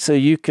back so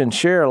you can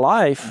share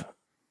life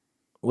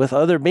with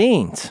other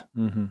beings.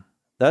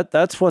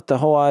 That's what the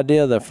whole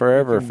idea of the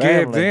forever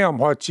family. Give them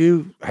what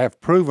you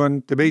have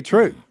proven to be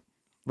true.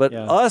 But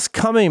us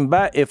coming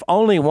back, if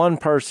only one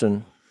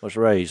person was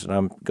raised, and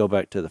I go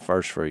back to the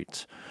first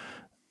fruits.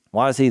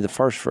 Why is he the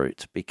first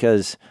fruits?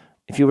 Because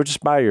if you were just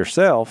by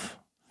yourself,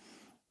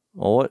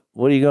 well,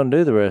 what are you going to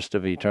do the rest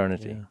of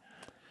eternity?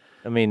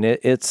 I mean,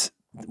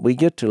 we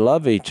get to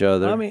love each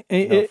other. I mean,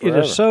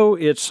 it's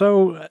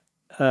so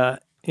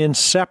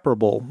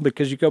inseparable,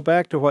 because you go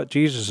back to what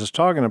Jesus is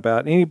talking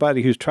about.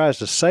 Anybody who tries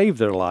to save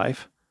their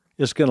life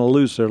is going to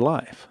lose their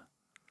life.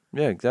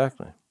 Yeah,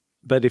 exactly.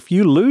 But if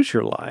you lose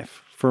your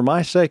life, for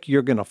my sake,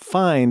 you're going to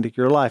find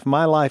your life.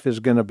 My life is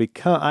going to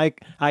become,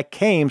 I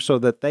came so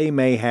that they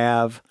may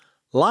have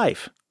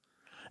life.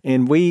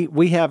 And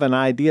we have an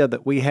idea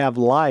that we have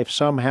life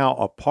somehow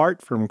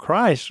apart from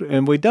Christ,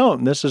 and we don't.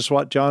 And this is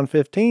what John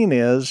 15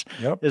 is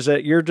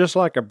that you're just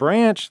like a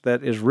branch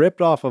that is ripped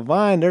off a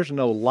vine. There's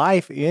no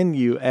life in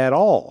you at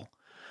all.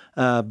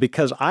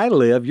 Because I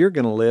live, you're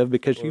going to live.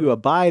 Because you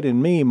abide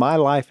in me, my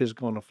life is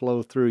going to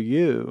flow through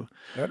you.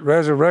 That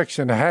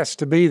resurrection has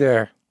to be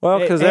there. Well,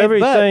 because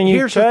everything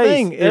you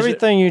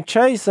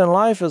chase in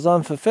life is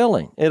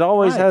unfulfilling. It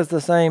always has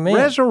the same end.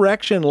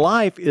 Resurrection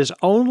life is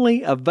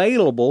only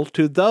available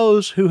to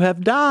those who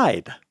have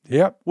died.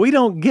 Yep. We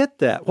don't get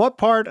that. What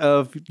part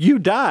of you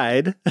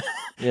died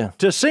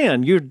to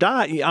sin? You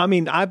died. I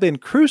mean, I've been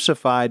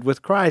crucified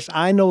with Christ.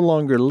 I no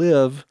longer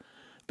live,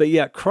 but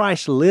yet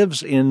Christ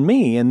lives in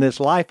me. In this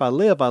life I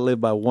live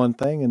by one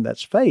thing, and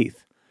that's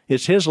faith.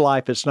 It's his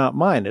life, it's not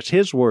mine. It's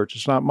his words,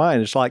 it's not mine.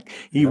 It's like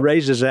he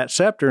raises that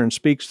scepter and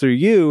speaks through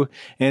you,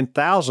 and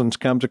thousands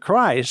come to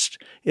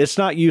Christ. It's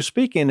not you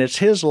speaking, it's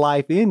his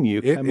life in you.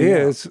 It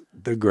is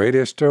the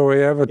greatest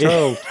story ever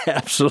told. It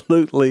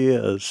absolutely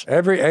is.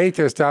 Every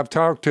atheist I've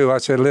talked to, I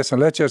said, listen,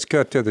 let's just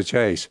cut to the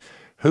chase.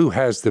 Who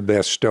has the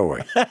best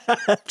story?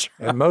 That's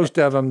right. And most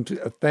of them,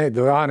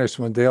 the honest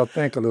ones, they'll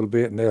think a little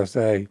bit and they'll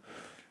say,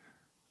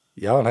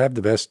 y'all have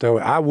the best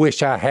story. I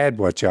wish I had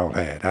what y'all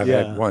had. I've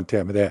had one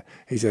tell me that.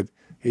 He said,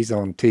 he's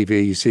on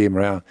TV, you see him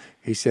around.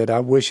 He said,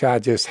 I wish I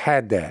just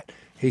had that.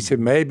 He said,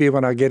 maybe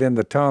when I get in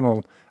the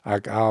tunnel,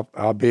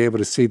 I'll be able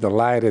to see the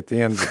light at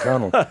the end of the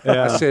tunnel.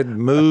 I said,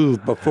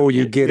 move before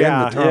you get in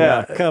the tunnel.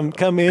 Yeah,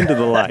 come into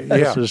the light.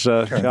 This is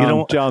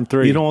John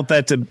 3. You don't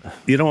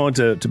want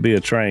to be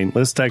a train.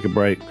 Let's take a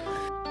break.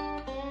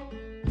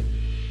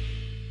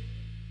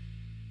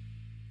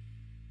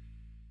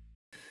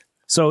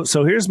 So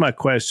here's my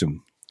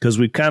question, because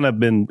we've kind of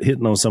been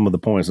hitting on some of the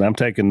points, and I'm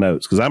taking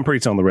notes because I'm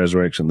preaching on the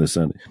resurrection this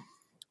Sunday.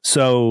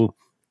 So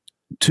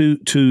to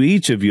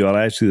each of you, I'll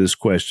ask you this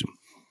question,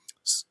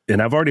 and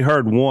I've already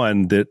heard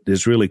one that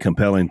is really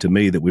compelling to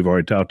me that we've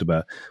already talked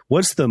about.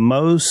 What's the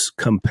most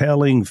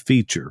compelling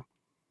feature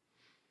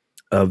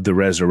of the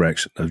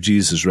resurrection, of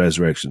Jesus'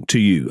 resurrection to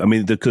you? I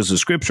mean, because the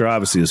scripture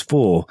obviously is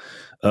full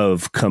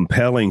of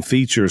compelling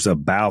features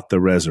about the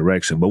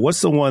resurrection, but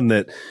what's the one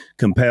that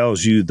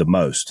compels you the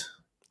most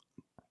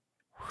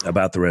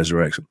about the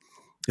resurrection?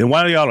 And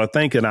while y'all are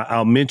thinking,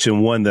 I'll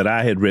mention one that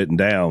I had written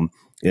down,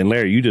 and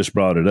Larry, you just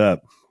brought it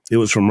up. It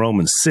was from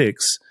Romans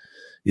 6,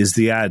 is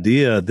the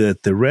idea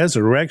that the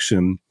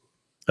resurrection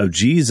of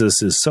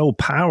Jesus is so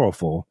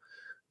powerful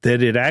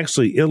that it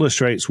actually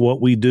illustrates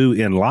what we do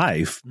in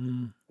life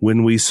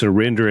when we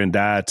surrender and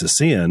die to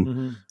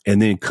sin and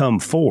then come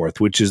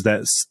forth, which is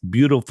that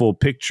beautiful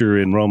picture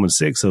in Romans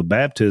 6 of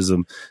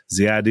baptism.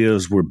 The idea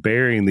is we're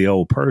burying the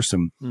old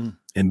person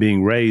and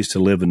being raised to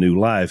live a new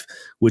life,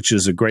 which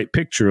is a great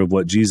picture of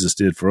what Jesus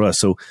did for us.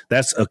 So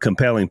that's a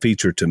compelling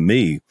feature to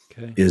me,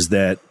 is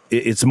that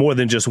it's more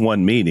than just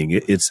one meaning.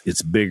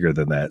 It's bigger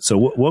than that. So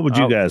what would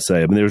you guys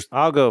say? I mean,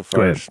 I'll go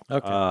first. Go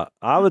ahead. Okay.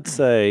 I would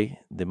say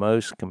the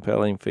most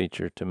compelling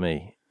feature to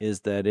me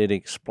is that it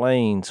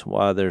explains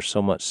why there's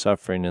so much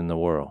suffering in the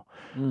world.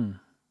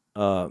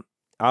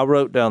 I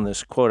wrote down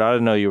this quote. I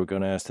didn't know you were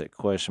going to ask that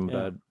question,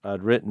 but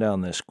I'd written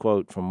down this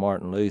quote from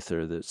Martin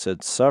Luther that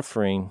said,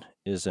 suffering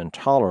is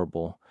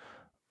intolerable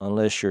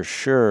unless you're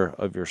sure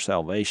of your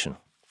salvation.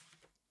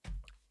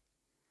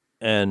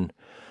 And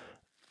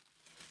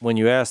when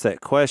you asked that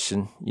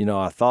question,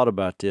 I thought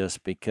about this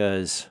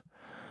because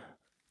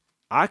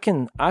I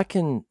can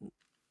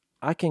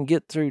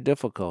get through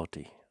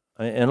difficulty.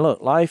 And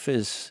look, life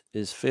is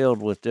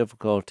filled with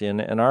difficulty,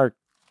 and our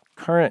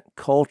current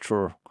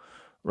culture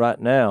right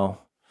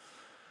now,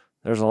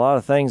 there's a lot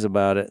of things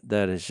about it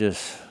that is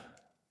just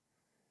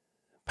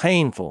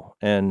painful.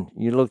 And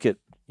you look at,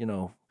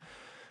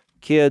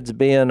 kids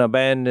being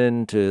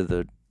abandoned, to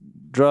the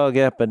drug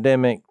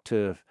epidemic,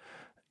 to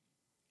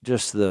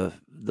just the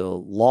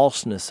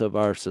lostness of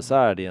our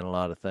society in a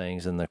lot of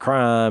things, and the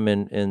crime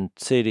in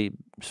city,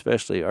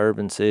 especially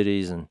urban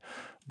cities, and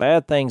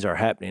bad things are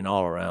happening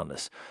all around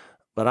us.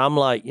 But I'm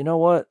like, you know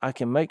what? I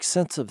can make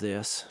sense of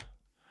this.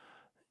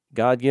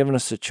 God giving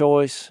us a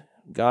choice,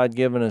 God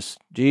giving us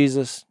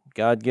Jesus,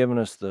 God giving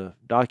us the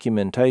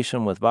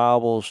documentation with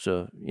Bibles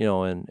to,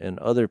 and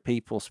other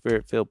people,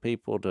 Spirit-filled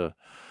people, to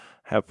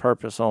have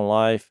purpose on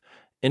life.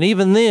 And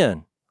even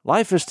then,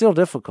 life is still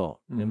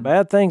difficult, and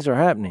bad things are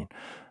happening.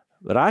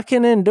 But I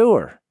can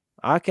endure.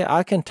 I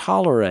can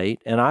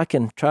tolerate, and I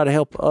can try to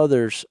help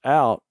others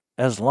out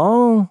as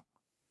long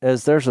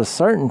as there's a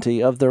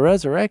certainty of the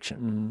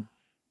resurrection.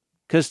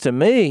 Because to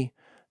me,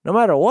 no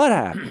matter what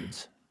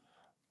happens,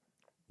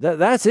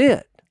 that's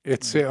it.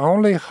 It's the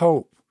only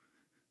hope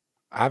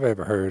I've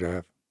ever heard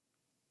of,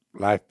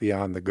 life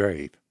beyond the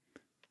grave.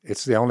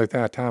 It's the only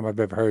time I've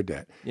ever heard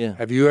that. Yeah.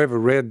 Have you ever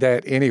read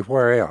that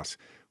anywhere else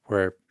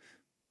where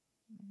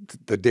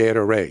the dead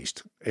are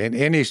raised? In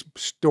any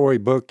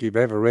storybook you've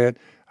ever read?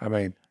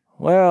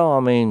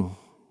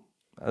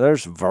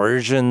 There's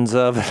versions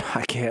of it,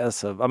 I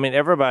guess.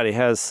 Everybody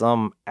has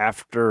some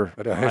after.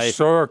 But a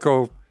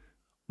historical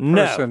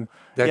person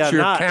that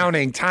you're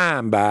counting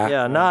time by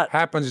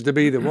happens to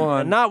be the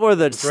one. Not where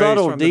the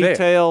subtle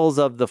details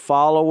of the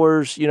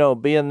followers,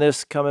 being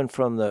this coming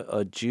from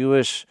a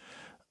Jewish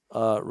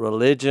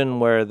religion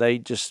where they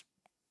just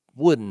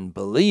wouldn't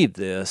believe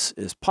this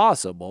is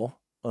possible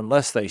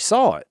unless they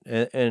saw it.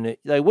 And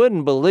they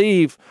wouldn't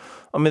believe,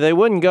 they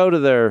wouldn't go to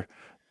their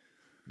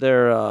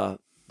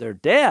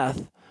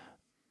death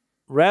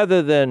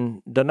rather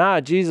than deny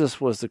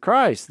Jesus was the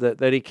Christ,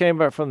 that he came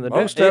back from the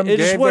dead. It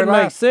just gave wouldn't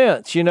their make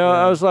sense.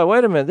 I was like,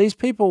 wait a minute, these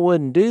people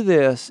wouldn't do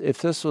this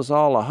if this was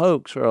all a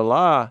hoax or a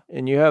lie,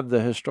 and you have the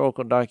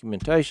historical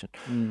documentation.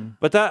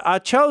 But I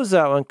chose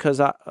that one because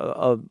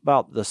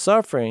about the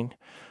suffering,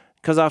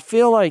 because I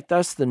feel like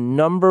that's the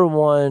number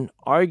one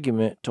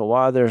argument to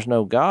why there's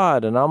no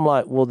God. And I'm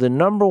like, well, the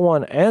number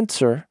one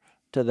answer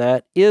to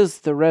that is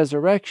the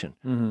resurrection.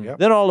 Yep.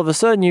 Then all of a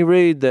sudden you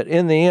read that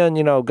in the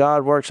end,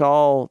 God works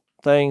all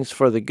things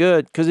for the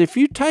good. Because if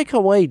you take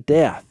away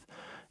death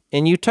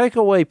and you take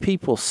away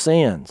people's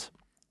sins,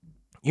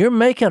 you're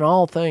making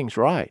all things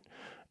right.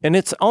 And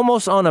it's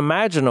almost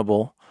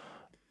unimaginable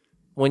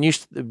when you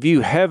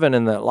view heaven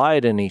in that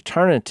light and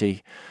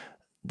eternity,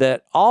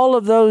 that all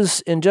of those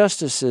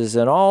injustices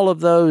and all of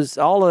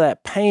that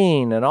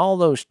pain and all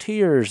those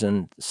tears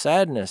and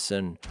sadness,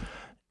 and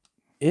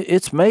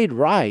it's made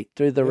right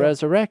through the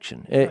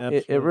resurrection.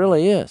 It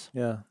really is.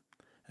 Yeah,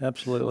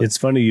 absolutely. It's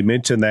funny you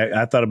mentioned that.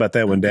 I thought about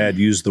that when Dad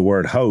used the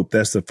word hope.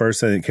 That's the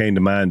first thing that came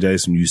to mind,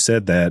 Jason. You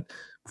said that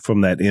from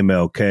that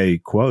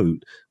MLK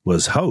quote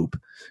was hope.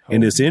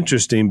 And it's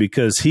interesting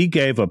because he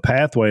gave a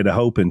pathway to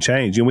hope and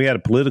change. And we had a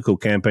political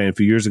campaign a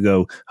few years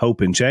ago,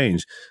 hope and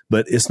change,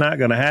 but it's not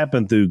going to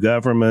happen through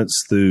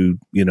governments, through,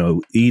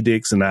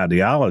 edicts and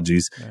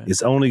ideologies. Right.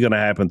 It's only going to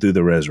happen through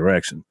the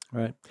resurrection,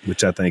 right?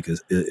 Which I think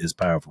is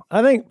powerful.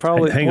 I think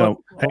probably. Hang on,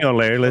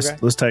 Larry.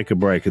 Let's take a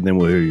break and then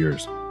we'll hear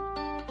yours.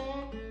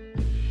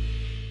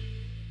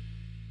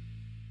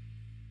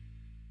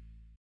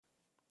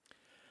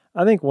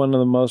 I think one of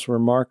the most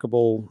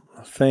remarkable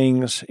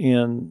things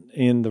in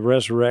the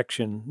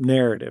resurrection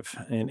narrative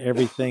and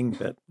everything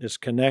that is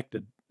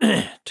connected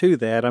to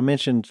that, I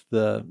mentioned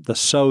the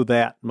so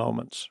that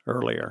moments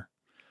earlier,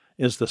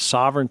 is the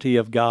sovereignty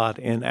of God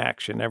in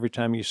action. Every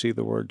time you see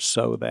the word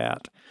so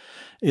that,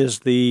 is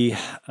the,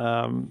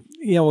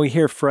 we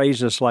hear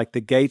phrases like the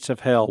gates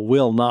of hell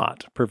will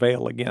not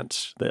prevail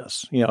against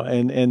this,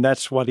 and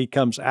that's what he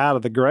comes out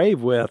of the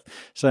grave with,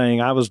 saying,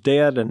 I was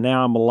dead and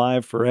now I'm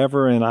alive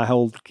forever, and I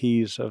hold the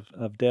keys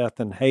of death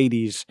and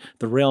Hades,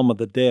 the realm of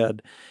the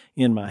dead,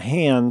 in my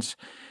hands.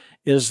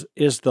 This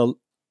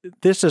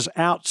is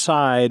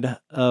outside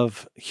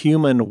of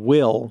human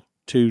will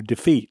to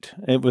defeat.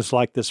 It was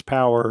like this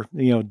power,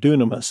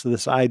 dunamis,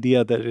 this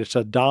idea that it's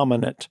a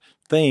dominant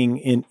thing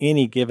in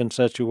any given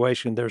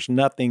situation. There's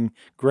nothing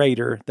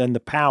greater than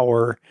the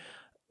power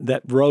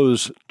that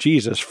rose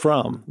Jesus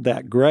from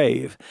that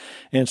grave.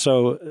 And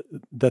so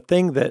the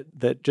thing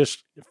that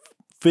just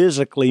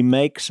physically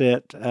makes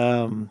it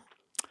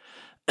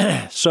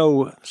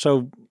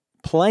so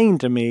plain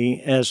to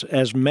me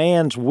as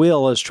man's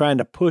will is trying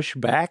to push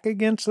back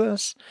against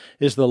this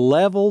is the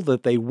level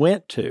that they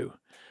went to.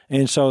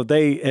 And so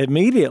they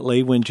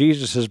immediately, when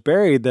Jesus is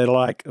buried, they're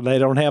like, they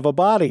don't have a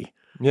body.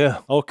 Yeah.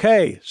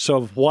 Okay,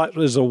 so what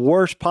is the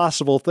worst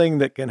possible thing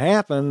that can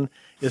happen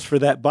is for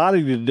that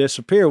body to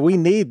disappear. We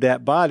need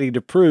that body to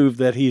prove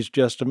that he's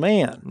just a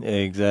man.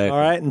 Exactly. All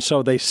right, and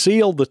so they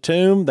sealed the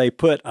tomb. They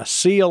put a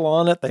seal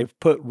on it. They've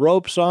put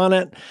ropes on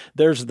it.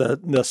 There's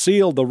the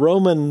seal, the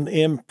Roman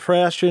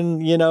impression,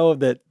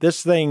 that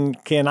this thing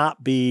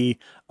cannot be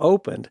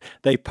opened.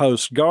 They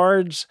post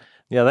guards.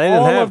 Yeah, they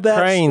didn't have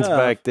cranes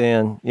back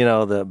then,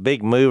 the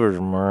big movers.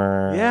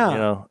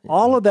 Yeah,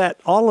 all of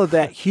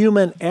that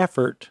human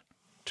effort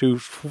to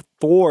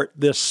thwart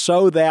this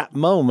so that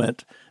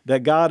moment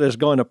that God is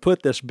going to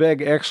put this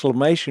big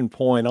exclamation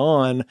point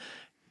on,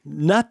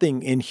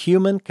 nothing in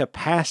human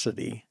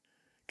capacity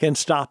can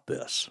stop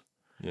this.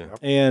 Yeah.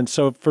 And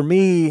so for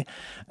me,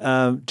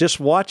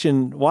 just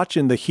watching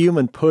the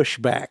human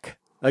pushback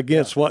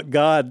against what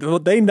God,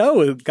 they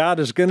know God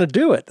is going to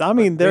do it. I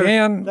mean, they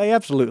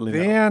absolutely know.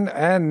 Then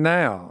and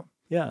now.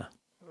 Yeah.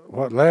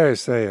 What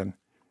Larry's saying,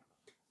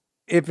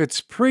 if it's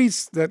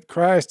preached that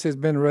Christ has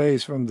been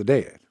raised from the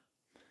dead,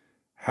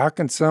 how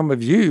can some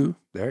of you,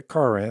 there at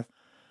Corinth,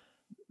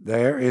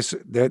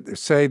 that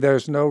say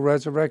there's no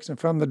resurrection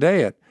from the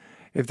dead?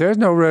 If there's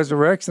no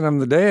resurrection from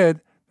the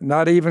dead,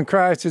 not even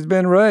Christ has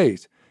been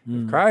raised.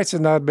 If Christ has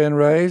not been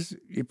raised,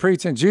 you're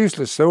preaching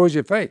useless, so is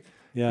your faith.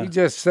 Yeah. He's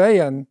just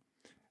saying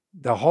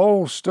the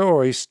whole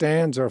story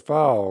stands or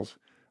falls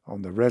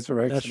on the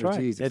resurrection of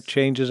Jesus. It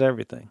changes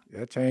everything.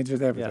 That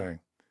changes everything.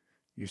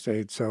 Yeah. You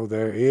say, so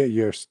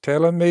you're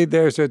telling me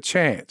there's a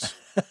chance.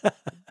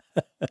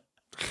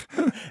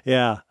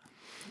 Yeah.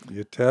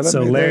 You're telling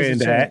so me Larry,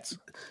 there's a chance.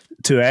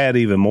 To add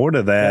even more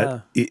to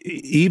that,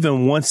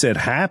 even once it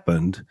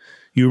happened,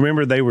 you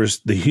remember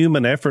the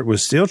human effort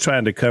was still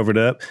trying to cover it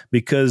up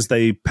because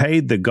they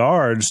paid the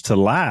guards to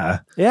lie.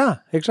 Yeah,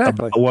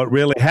 exactly. About what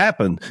really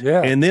happened.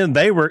 Yeah. And then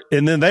they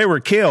were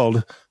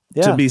killed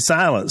to be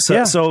silent.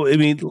 So I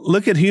mean,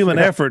 look at human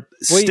effort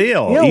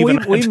still.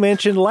 We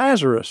mentioned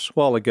Lazarus a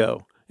while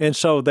ago. And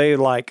so they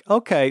like,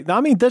 okay, I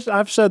mean,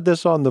 I've said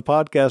this on the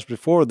podcast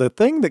before. The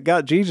thing that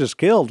got Jesus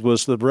killed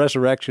was the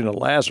resurrection of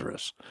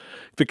Lazarus,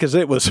 because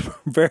it was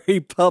very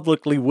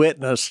publicly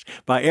witnessed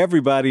by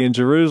everybody in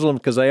Jerusalem,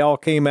 because they all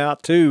came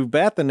out to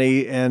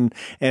Bethany and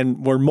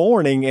were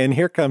mourning, and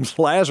here comes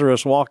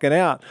Lazarus walking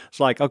out. It's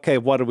like, okay,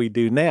 what do we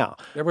do now?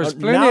 There was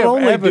plenty Not of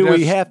only do we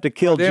evidence have to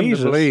kill for them to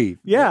Jesus, believe.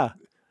 yeah,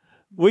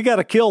 we got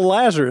to kill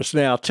Lazarus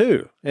now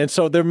too. And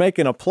so they're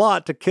making a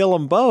plot to kill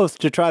them both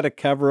to try to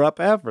cover up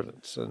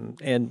evidence.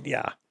 And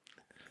yeah.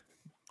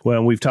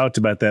 Well, we've talked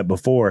about that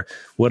before.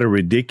 What a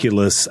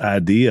ridiculous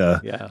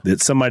idea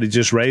that somebody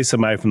just raised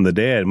somebody from the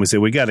dead, and we say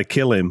we got to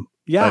kill him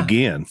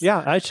again.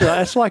 Yeah, actually,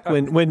 that's like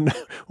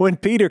when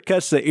Peter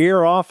cuts the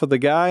ear off of the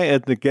guy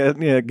at the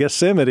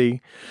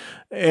Gethsemane,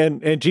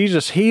 and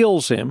Jesus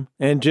heals him,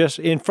 and just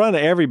in front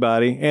of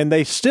everybody, and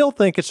they still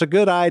think it's a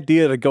good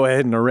idea to go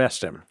ahead and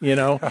arrest him.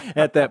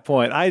 At that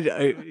point,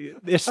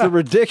 it's the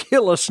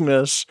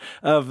ridiculousness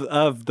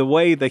of the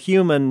way the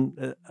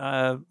human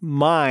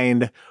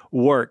mind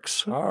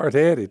works.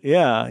 Hard-headed.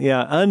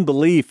 Yeah.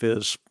 Unbelief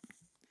is,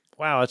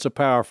 wow, it's a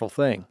powerful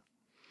thing.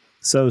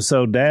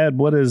 So, Dad,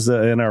 what is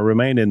in our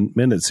remaining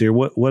minutes here?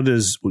 What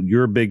is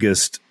your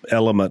biggest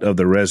element of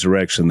the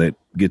resurrection that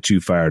gets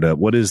you fired up?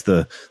 What is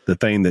the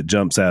thing that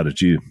jumps out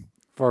at you?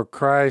 For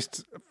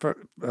Christ, 1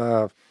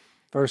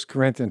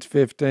 Corinthians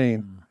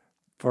 15,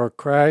 for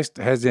Christ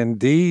has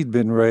indeed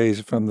been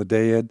raised from the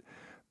dead,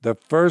 the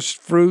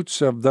first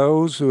fruits of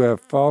those who have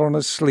fallen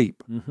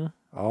asleep. Mm-hmm.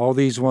 All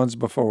these ones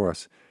before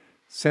us.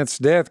 Since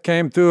death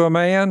came through a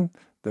man,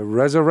 the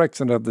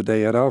resurrection of the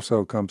dead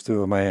also comes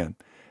through a man.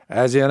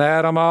 As in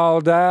Adam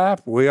all die,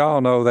 we all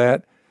know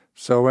that,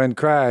 so in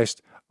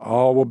Christ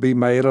all will be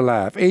made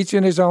alive, each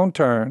in his own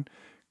turn.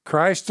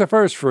 Christ the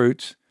first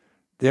fruits,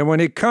 then when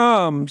he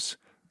comes,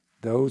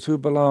 those who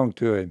belong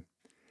to him.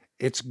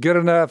 It's good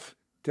enough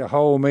to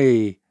hold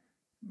me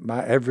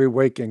my every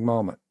waking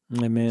moment.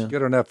 Amen. It's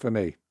good enough for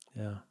me.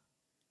 Yeah.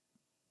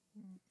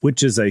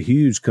 Which is a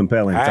huge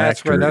compelling factor. That's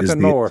for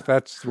nothing more. If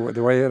that's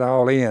the way it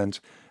all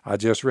ends. I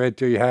just read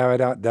to you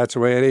how that's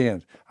the way it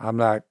ends. I'm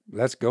like,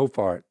 let's go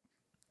for it.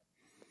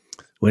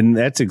 When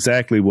that's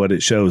exactly what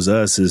it shows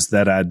us, is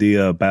that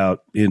idea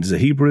about in the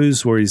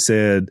Hebrews where he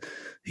said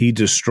he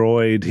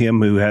destroyed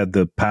him who had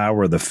the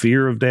power, the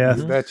fear of death.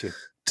 You betcha.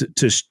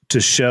 To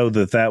show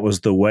that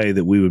was the way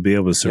that we would be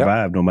able to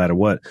survive no matter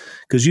what.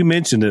 Because you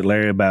mentioned it,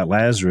 Larry, about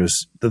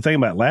Lazarus. The thing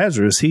about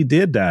Lazarus, he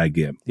did die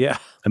again. Yeah.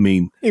 I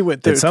mean, he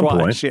went through at some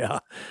twice,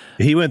 point,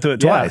 he went through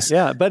it twice.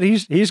 Yeah, but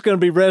he's going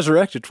to be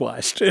resurrected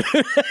twice too.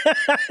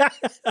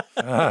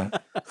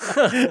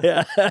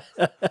 Yeah.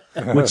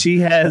 Which he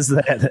has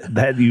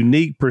that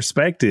unique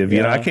perspective.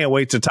 You know, I can't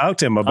wait to talk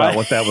to him about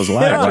what that was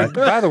like. Right?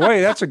 By the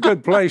way, that's a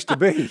good place to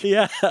be.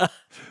 Yeah.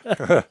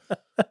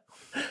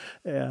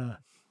 Yeah.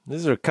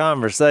 These are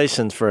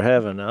conversations for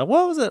heaven.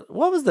 What was it?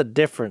 What was the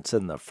difference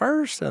in the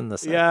first and the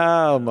second?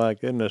 Yeah. Oh my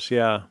goodness.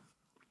 Yeah.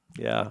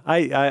 Yeah.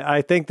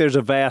 I think there's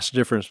a vast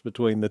difference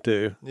between the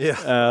two.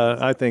 Yeah.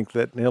 I think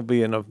that he'll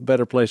be in a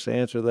better place to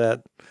answer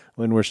that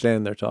when we're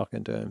standing there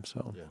talking to him.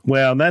 So,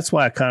 well, that's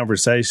why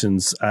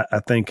conversations, I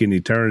think, in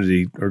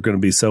eternity are going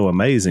to be so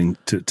amazing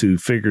to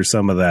figure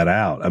some of that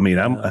out. I mean,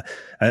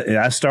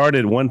 I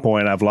started at one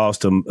point, I've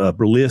lost a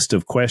list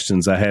of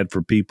questions I had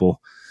for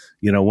people,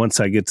 you know, once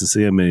I get to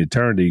see them in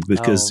eternity,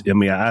 because, I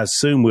mean, I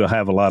assume we'll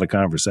have a lot of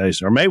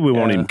conversation, or maybe we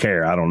won't even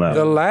care. I don't know.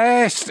 The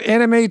last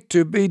enemy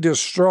to be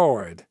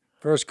destroyed,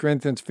 1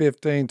 Corinthians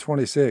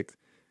 15:26,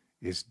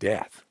 is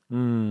death.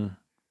 Mm.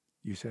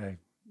 You say,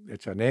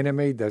 it's an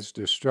enemy that's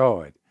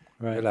destroyed.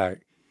 Right. You're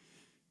like,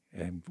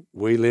 and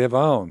we live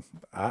on.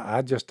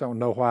 I just don't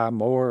know why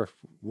more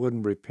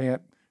wouldn't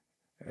repent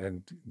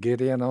and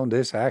get in on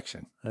this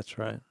action. That's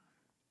right.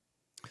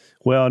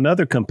 Well,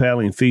 another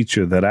compelling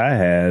feature that I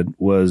had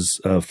was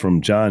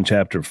from John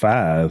chapter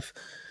 5,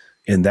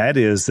 and that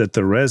is that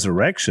the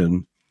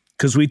resurrection,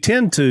 because we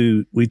tend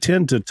to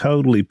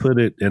totally put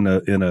it in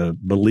a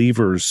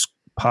believer's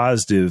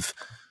positive,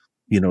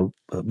 you know,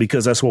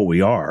 because that's what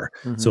we are.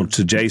 Mm-hmm. So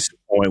to Jason's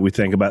point, we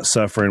think about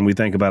suffering, we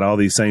think about all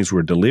these things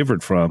we're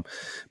delivered from.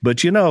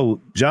 But, you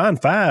know, John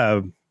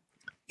 5,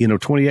 you know,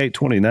 28,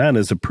 29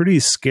 is a pretty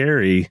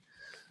scary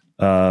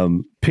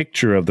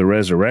picture of the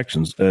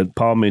resurrections.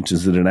 Paul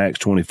mentions it in Acts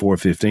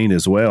 24:15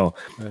 as well,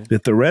 right,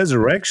 that the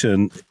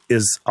resurrection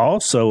is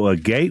also a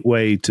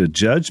gateway to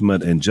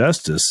judgment and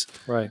justice,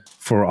 right,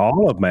 for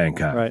all of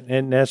mankind. Right.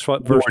 And that's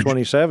what verse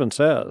 27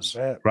 says.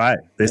 Right.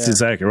 That's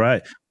exactly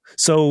right.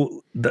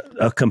 So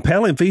a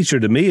compelling feature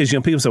to me is, you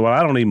know, people say, well,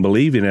 I don't even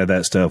believe any of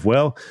that stuff.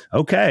 Well,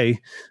 okay.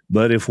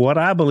 But if what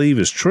I believe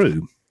is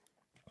true,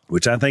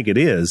 which I think it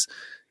is,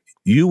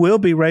 you will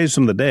be raised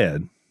from the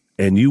dead.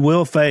 And you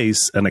will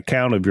face an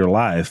account of your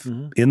life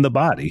in the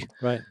body,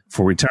 right,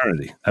 for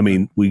eternity. I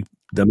mean,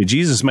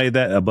 Jesus made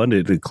that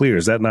abundantly clear.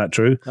 Is that not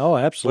true? Oh,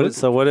 absolutely.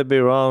 So would it be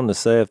wrong to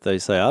say, if they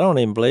say, I don't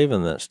even believe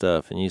in that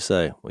stuff, and you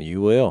say, well, you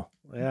will?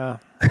 Yeah.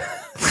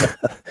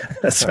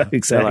 That's right,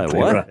 exactly.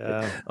 Like, what?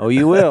 Right. Oh,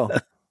 you will?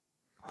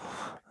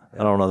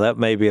 I don't know. That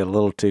may be a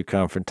little too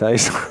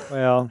confrontational.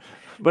 Well,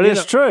 but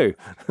it's true.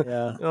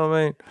 Yeah. You know what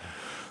I mean?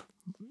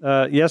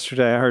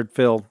 Yesterday I heard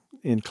Phil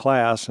in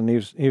class, and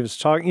he was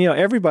talking. You know,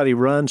 everybody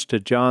runs to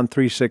John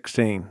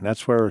 3:16.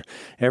 That's where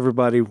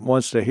everybody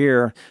wants to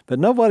hear, but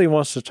nobody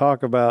wants to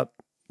talk about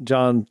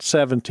John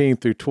 17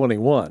 through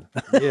 21.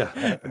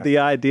 Yeah. The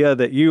idea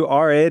that you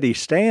already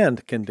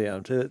stand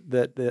condemned,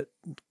 that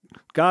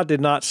God did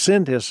not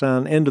send his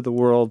son into the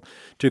world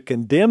to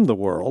condemn the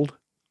world,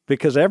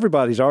 because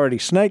everybody's already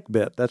snake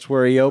bit. That's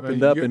where he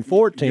opened up in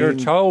 14. You're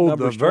told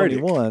the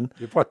verdict, 21.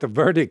 what the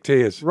verdict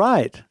is.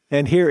 Right.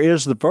 And here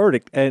is the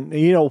verdict. And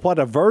you know what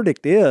a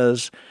verdict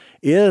is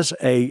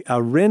a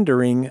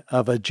rendering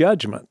of a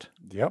judgment.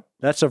 Yep.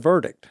 That's a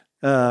verdict.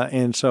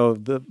 And so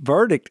the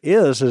verdict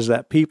is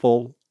that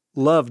people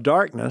love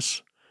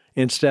darkness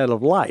instead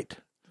of light.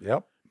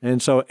 Yep.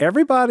 And so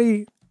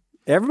everybody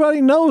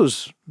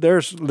knows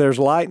there's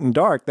light and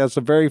dark. That's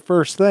the very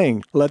first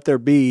thing. Let there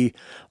be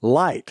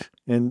light.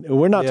 And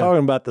we're not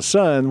talking about the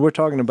sun. We're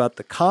talking about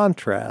the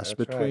contrast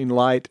between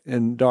light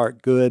and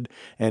dark, good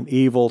and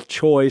evil,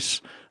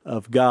 choice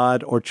of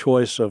God or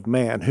choice of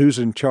man. Who's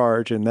in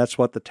charge? And that's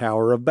what the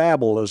Tower of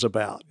Babel is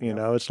about. You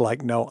know, it's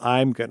like, no,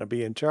 I'm going to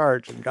be in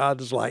charge. And God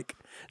is like,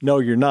 no,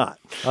 you're not.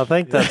 I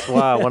think that's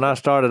why when I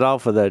started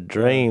off with that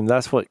dream,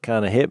 that's what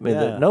kind of hit me,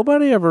 that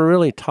nobody ever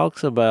really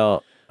talks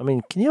about. I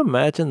mean, can you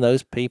imagine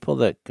those people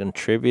that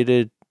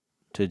contributed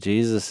to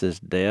Jesus'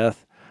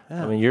 death?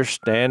 Yeah. I mean, you're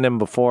standing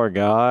before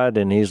God,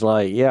 and he's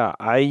like, yeah,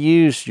 I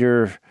used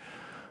your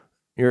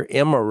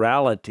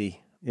immorality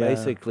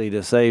basically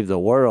to save the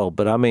world.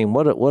 But I mean,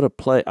 what a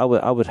play. I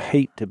would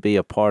hate to be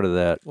a part of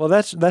that. Well,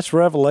 that's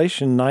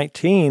Revelation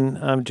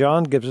 19.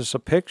 John gives us a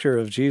picture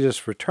of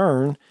Jesus'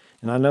 return.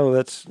 And I know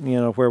that's, you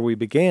know, where we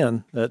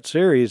began that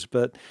series,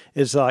 but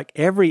it's like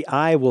every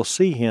eye will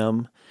see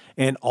him,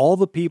 and all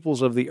the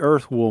peoples of the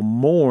earth will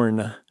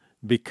mourn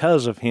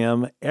because of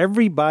him.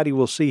 Everybody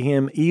will see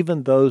him,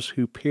 even those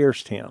who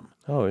pierced him.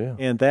 Oh, yeah.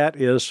 And that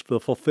is the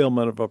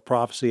fulfillment of a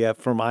prophecy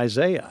from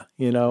Isaiah,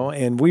 you know.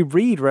 And we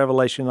read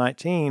Revelation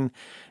 19,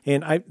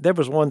 and there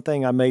was one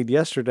thing I made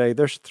yesterday.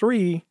 There's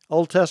 3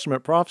 Old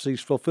Testament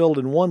prophecies fulfilled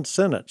in one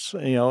sentence,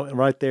 you know,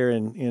 right there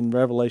in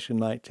Revelation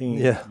 19.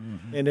 Yeah.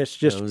 Mm-hmm. And it's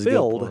just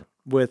filled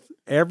with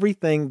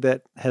everything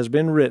that has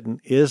been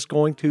written is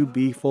going to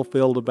be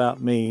fulfilled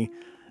about me.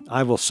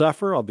 I will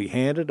suffer, I'll be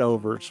handed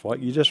over. It's what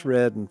you just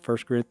read in 1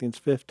 Corinthians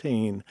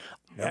 15.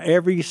 Yep.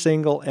 Every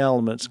single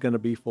element's going to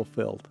be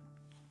fulfilled.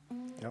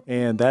 Yep.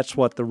 And that's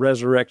what the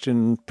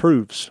resurrection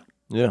proves.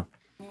 Yeah.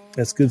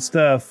 That's good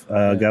stuff.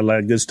 Got a lot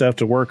of good stuff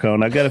to work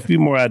on. I got a few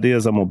more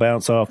ideas I'm going to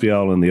bounce off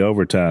y'all in the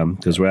overtime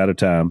because we're out of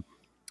time.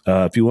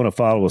 If you want to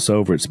follow us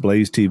over, it's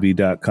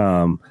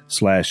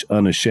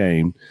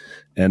blazetv.com/unashamed.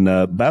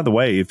 And by the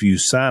way, if you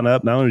sign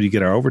up, not only do you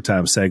get our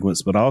overtime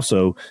segments, but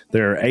also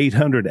there are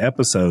 800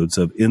 episodes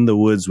of In the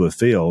Woods with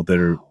Phil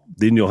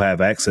then you'll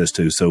have access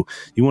to. So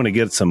you want to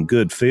get some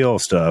good Phil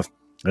stuff.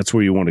 That's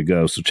where you want to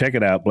go. So check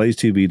it out,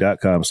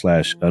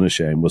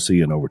 blazetv.com/unashamed. We'll see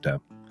you in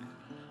overtime.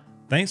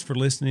 Thanks for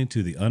listening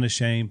to the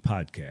Unashamed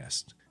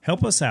podcast.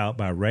 Help us out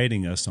by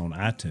rating us on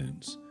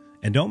iTunes.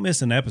 And don't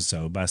miss an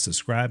episode by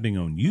subscribing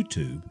on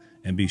YouTube,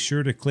 and be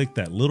sure to click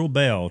that little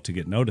bell to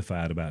get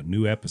notified about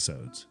new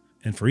episodes.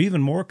 And for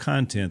even more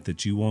content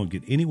that you won't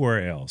get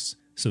anywhere else,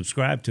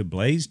 subscribe to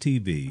Blaze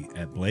TV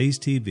at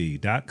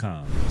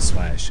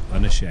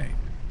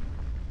blazetv.com/unashamed.